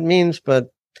know what it means, but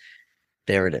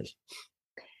there it is.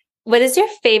 What is your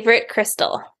favorite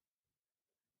crystal?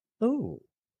 Oh,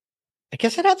 I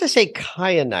guess I'd have to say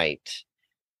kyanite.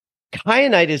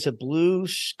 Kyanite is a blue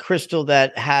crystal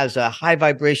that has a high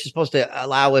vibration, supposed to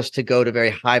allow us to go to very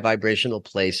high vibrational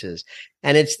places.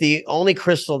 And it's the only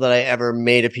crystal that I ever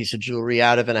made a piece of jewelry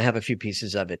out of. And I have a few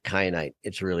pieces of it, kyanite.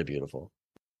 It's really beautiful.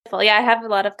 Yeah, I have a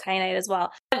lot of kyanite as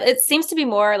well. It seems to be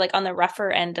more like on the rougher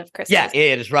end of crystals. Yeah,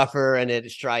 it is rougher and it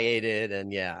is striated.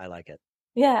 And yeah, I like it.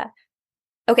 Yeah.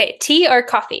 Okay. Tea or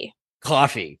coffee?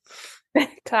 Coffee.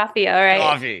 Coffee. All right.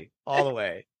 Coffee. All the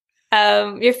way.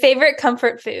 Your favorite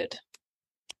comfort food?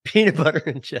 Peanut butter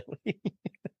and jelly.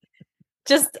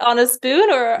 Just on a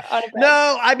spoon or on a bread?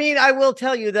 No, I mean, I will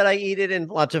tell you that I eat it in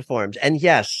lots of forms. And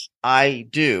yes, I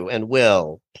do and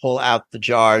will pull out the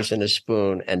jars and a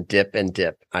spoon and dip and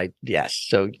dip. Yes.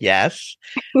 So yes,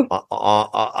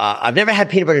 I've never had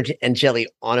peanut butter and jelly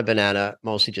on a banana,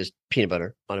 mostly just peanut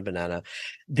butter on a banana.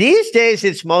 These days,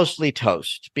 it's mostly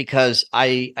toast because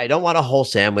I don't want a whole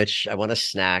sandwich. I want a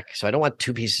snack. So I don't want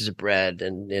 2 pieces of bread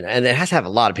and it has to have a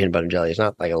lot of peanut butter and jelly. It's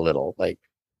not like a little, like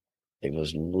it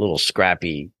was a little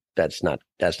scrappy. That's not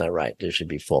right. There should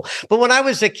be full. But when I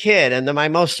was a kid and my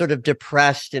most sort of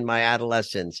depressed in my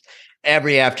adolescence,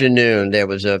 every afternoon there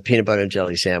was a peanut butter and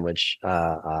jelly sandwich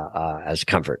as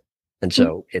comfort. And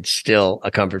so it's still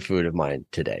a comfort food of mine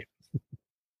today.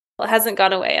 Well, it hasn't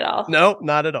gone away at all. No,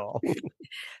 not at all.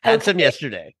 Had some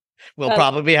yesterday. We'll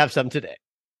probably have some today.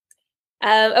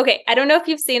 Okay. I don't know if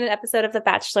you've seen an episode of The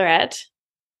Bachelorette.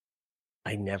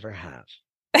 I never have.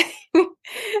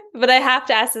 But I have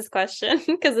to ask this question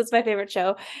because it's my favorite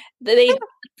show. They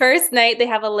first night they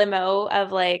have a limo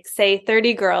of like say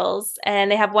 30 girls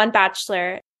and they have one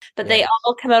bachelor, but they Yes.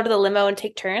 all come out of the limo and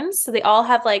take turns. So they all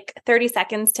have like 30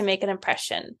 seconds to make an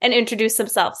impression and introduce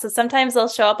themselves. So sometimes they'll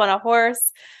show up on a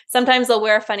horse, sometimes they'll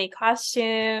wear a funny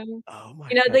costume. Oh my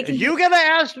You know, God. they Are can you gonna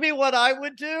ask me what I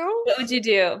would do? what would you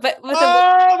do? But with a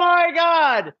Oh my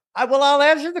God. I'll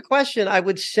answer the question. I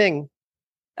would sing.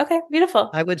 okay, beautiful.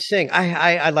 I would sing.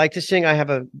 I like to sing. I have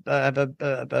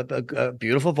a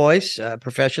beautiful voice,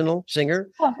 professional singer.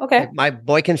 Oh, okay. My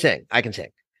boy can sing. I can sing.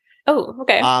 Oh,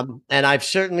 okay. And I've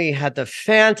certainly had the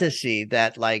fantasy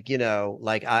that, like,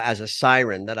 as a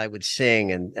siren, that I would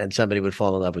sing and somebody would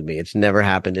fall in love with me. It's never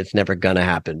happened. It's never gonna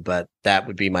happen. But that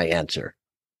would be my answer.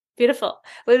 Beautiful.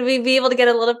 Would we be able to get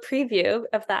a little preview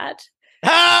of that?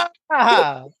 Ha!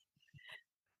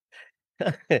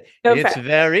 No It's prep.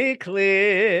 very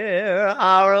clear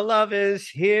our love is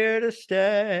here to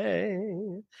stay.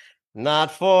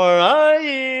 Not for a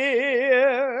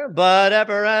year, but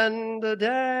ever and a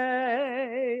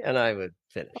day. And I would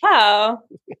finish. Wow.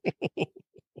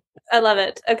 I love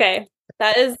it. Okay.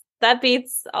 That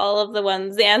beats all of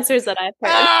the answers that I've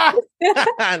heard. Ah!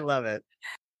 I love it.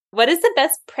 What is the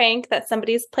best prank that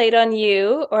somebody's played on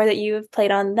you or that you have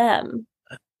played on them?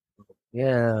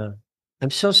 Yeah. I'm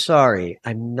so sorry.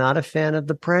 I'm not a fan of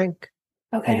the prank.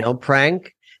 I Okay. don't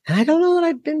prank. And I don't know that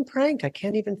I've been pranked. I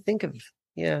can't even think of.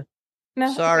 Yeah.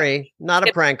 No. Sorry. Not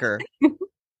a pranker.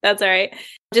 That's all right.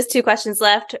 Just two questions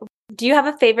left. Do you have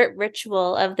a favorite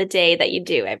ritual of the day that you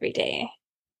do every day?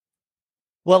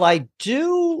 Well, I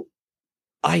do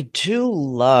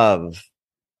love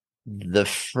the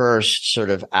first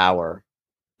sort of hour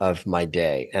of my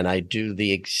day. And I do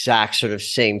the exact sort of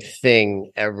same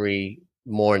thing every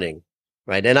morning.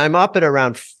 Right. And I'm up at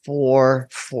around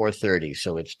 4:30.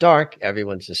 So it's dark.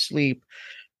 Everyone's asleep.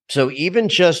 So even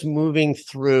just moving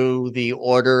through the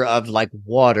order of like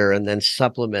water and then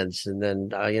supplements and then,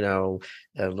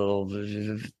 a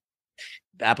little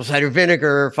apple cider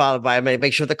vinegar followed by, I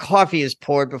make sure the coffee is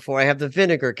poured before I have the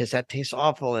vinegar because that tastes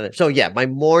awful in it. So yeah, my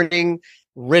morning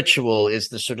ritual is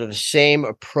the sort of the same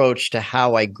approach to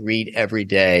how I greet every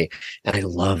day. And I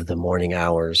love the morning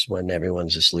hours when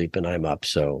everyone's asleep and I'm up.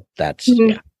 So that's,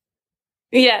 Mhm. yeah.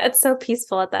 Yeah, it's so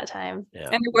peaceful at that time. Yeah.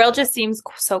 And the world just seems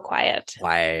so quiet.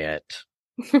 Quiet.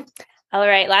 All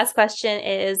right, last question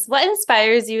is what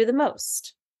inspires you the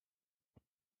most?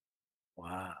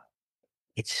 Wow.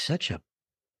 It's such a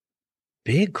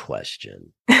big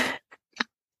question.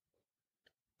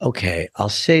 Okay, I'll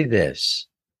say this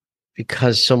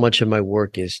because so much of my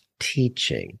work is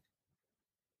teaching.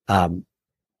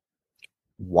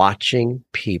 Watching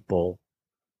people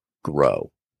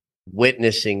grow,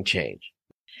 witnessing change.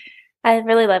 I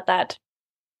really love that.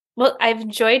 Well, I've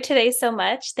enjoyed today so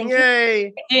much. Thank you Yay!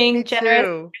 for being Me generous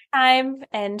too. time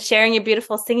and sharing your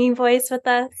beautiful singing voice with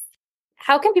us.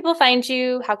 How can people find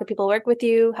you? How can people work with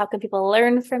you? How can people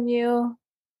learn from you?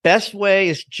 Best way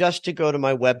is just to go to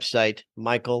my website,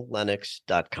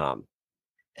 michaellennox.com.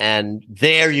 And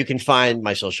there you can find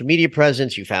my social media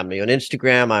presence. You found me on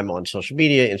Instagram. I'm on social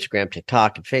media, Instagram,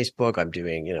 TikTok, and Facebook. I'm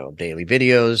doing, daily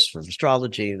videos for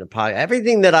astrology,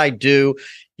 everything that I do,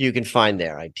 you can find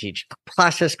there. I teach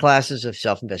classes of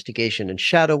self-investigation and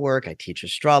shadow work. I teach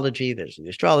astrology. There's the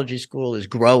astrology school is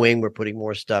growing. We're putting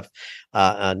more stuff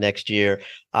next year.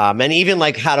 And even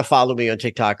like how to follow me on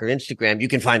TikTok or Instagram, you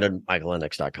can find on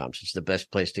michaellennox.com. So it's the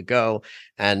best place to go.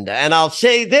 And I'll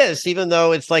say this, even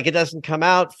though it's like it doesn't come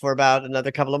out for about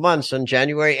another couple of months, on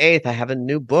January 8th, I have a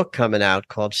new book coming out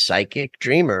called Psychic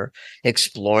Dreamer,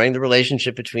 exploring the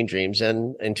relationship between dreams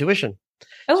and intuition.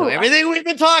 So Oh, everything we've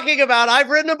been talking about, I've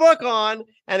written a book on,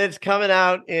 and it's coming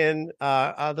out in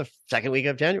the second week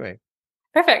of January.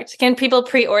 perfect. Can people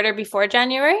pre-order before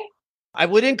January? I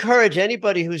would encourage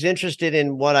anybody who's interested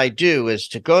in what I do is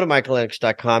to go to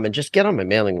michaellennox.com and just get on my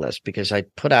mailing list because I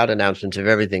put out announcements of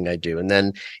everything I do. And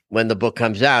then when the book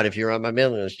comes out, if you're on my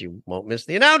mailing list, you won't miss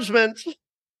the announcements.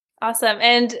 Awesome.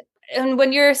 And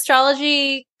when your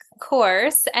astrology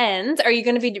course ends, are you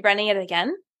going to be running it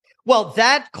again? Well,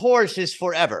 that course is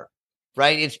forever,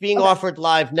 right? It's being offered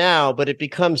live now, but it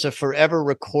becomes a forever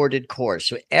recorded course.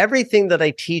 So everything that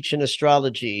I teach in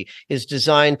astrology is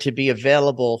designed to be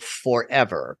available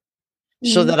forever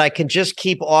so that I can just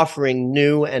keep offering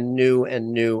new and new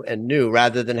and new and new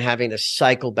rather than having to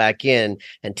cycle back in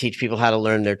and teach people how to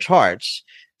learn their charts.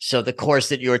 So the course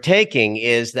that you're taking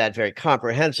is that very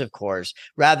comprehensive course.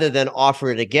 Rather than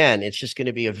offer it again, it's just going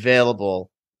to be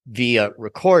available via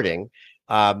recording.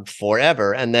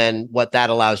 forever. And then what that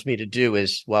allows me to do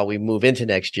is, while we move into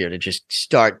next year, to just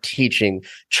start teaching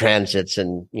transits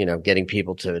and, getting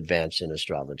people to advance in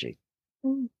astrology.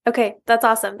 Okay, that's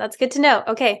awesome. That's good to know.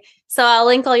 Okay, so I'll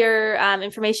link all your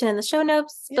information in the show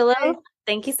notes below. Yay.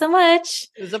 Thank you so much.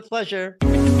 It was a pleasure.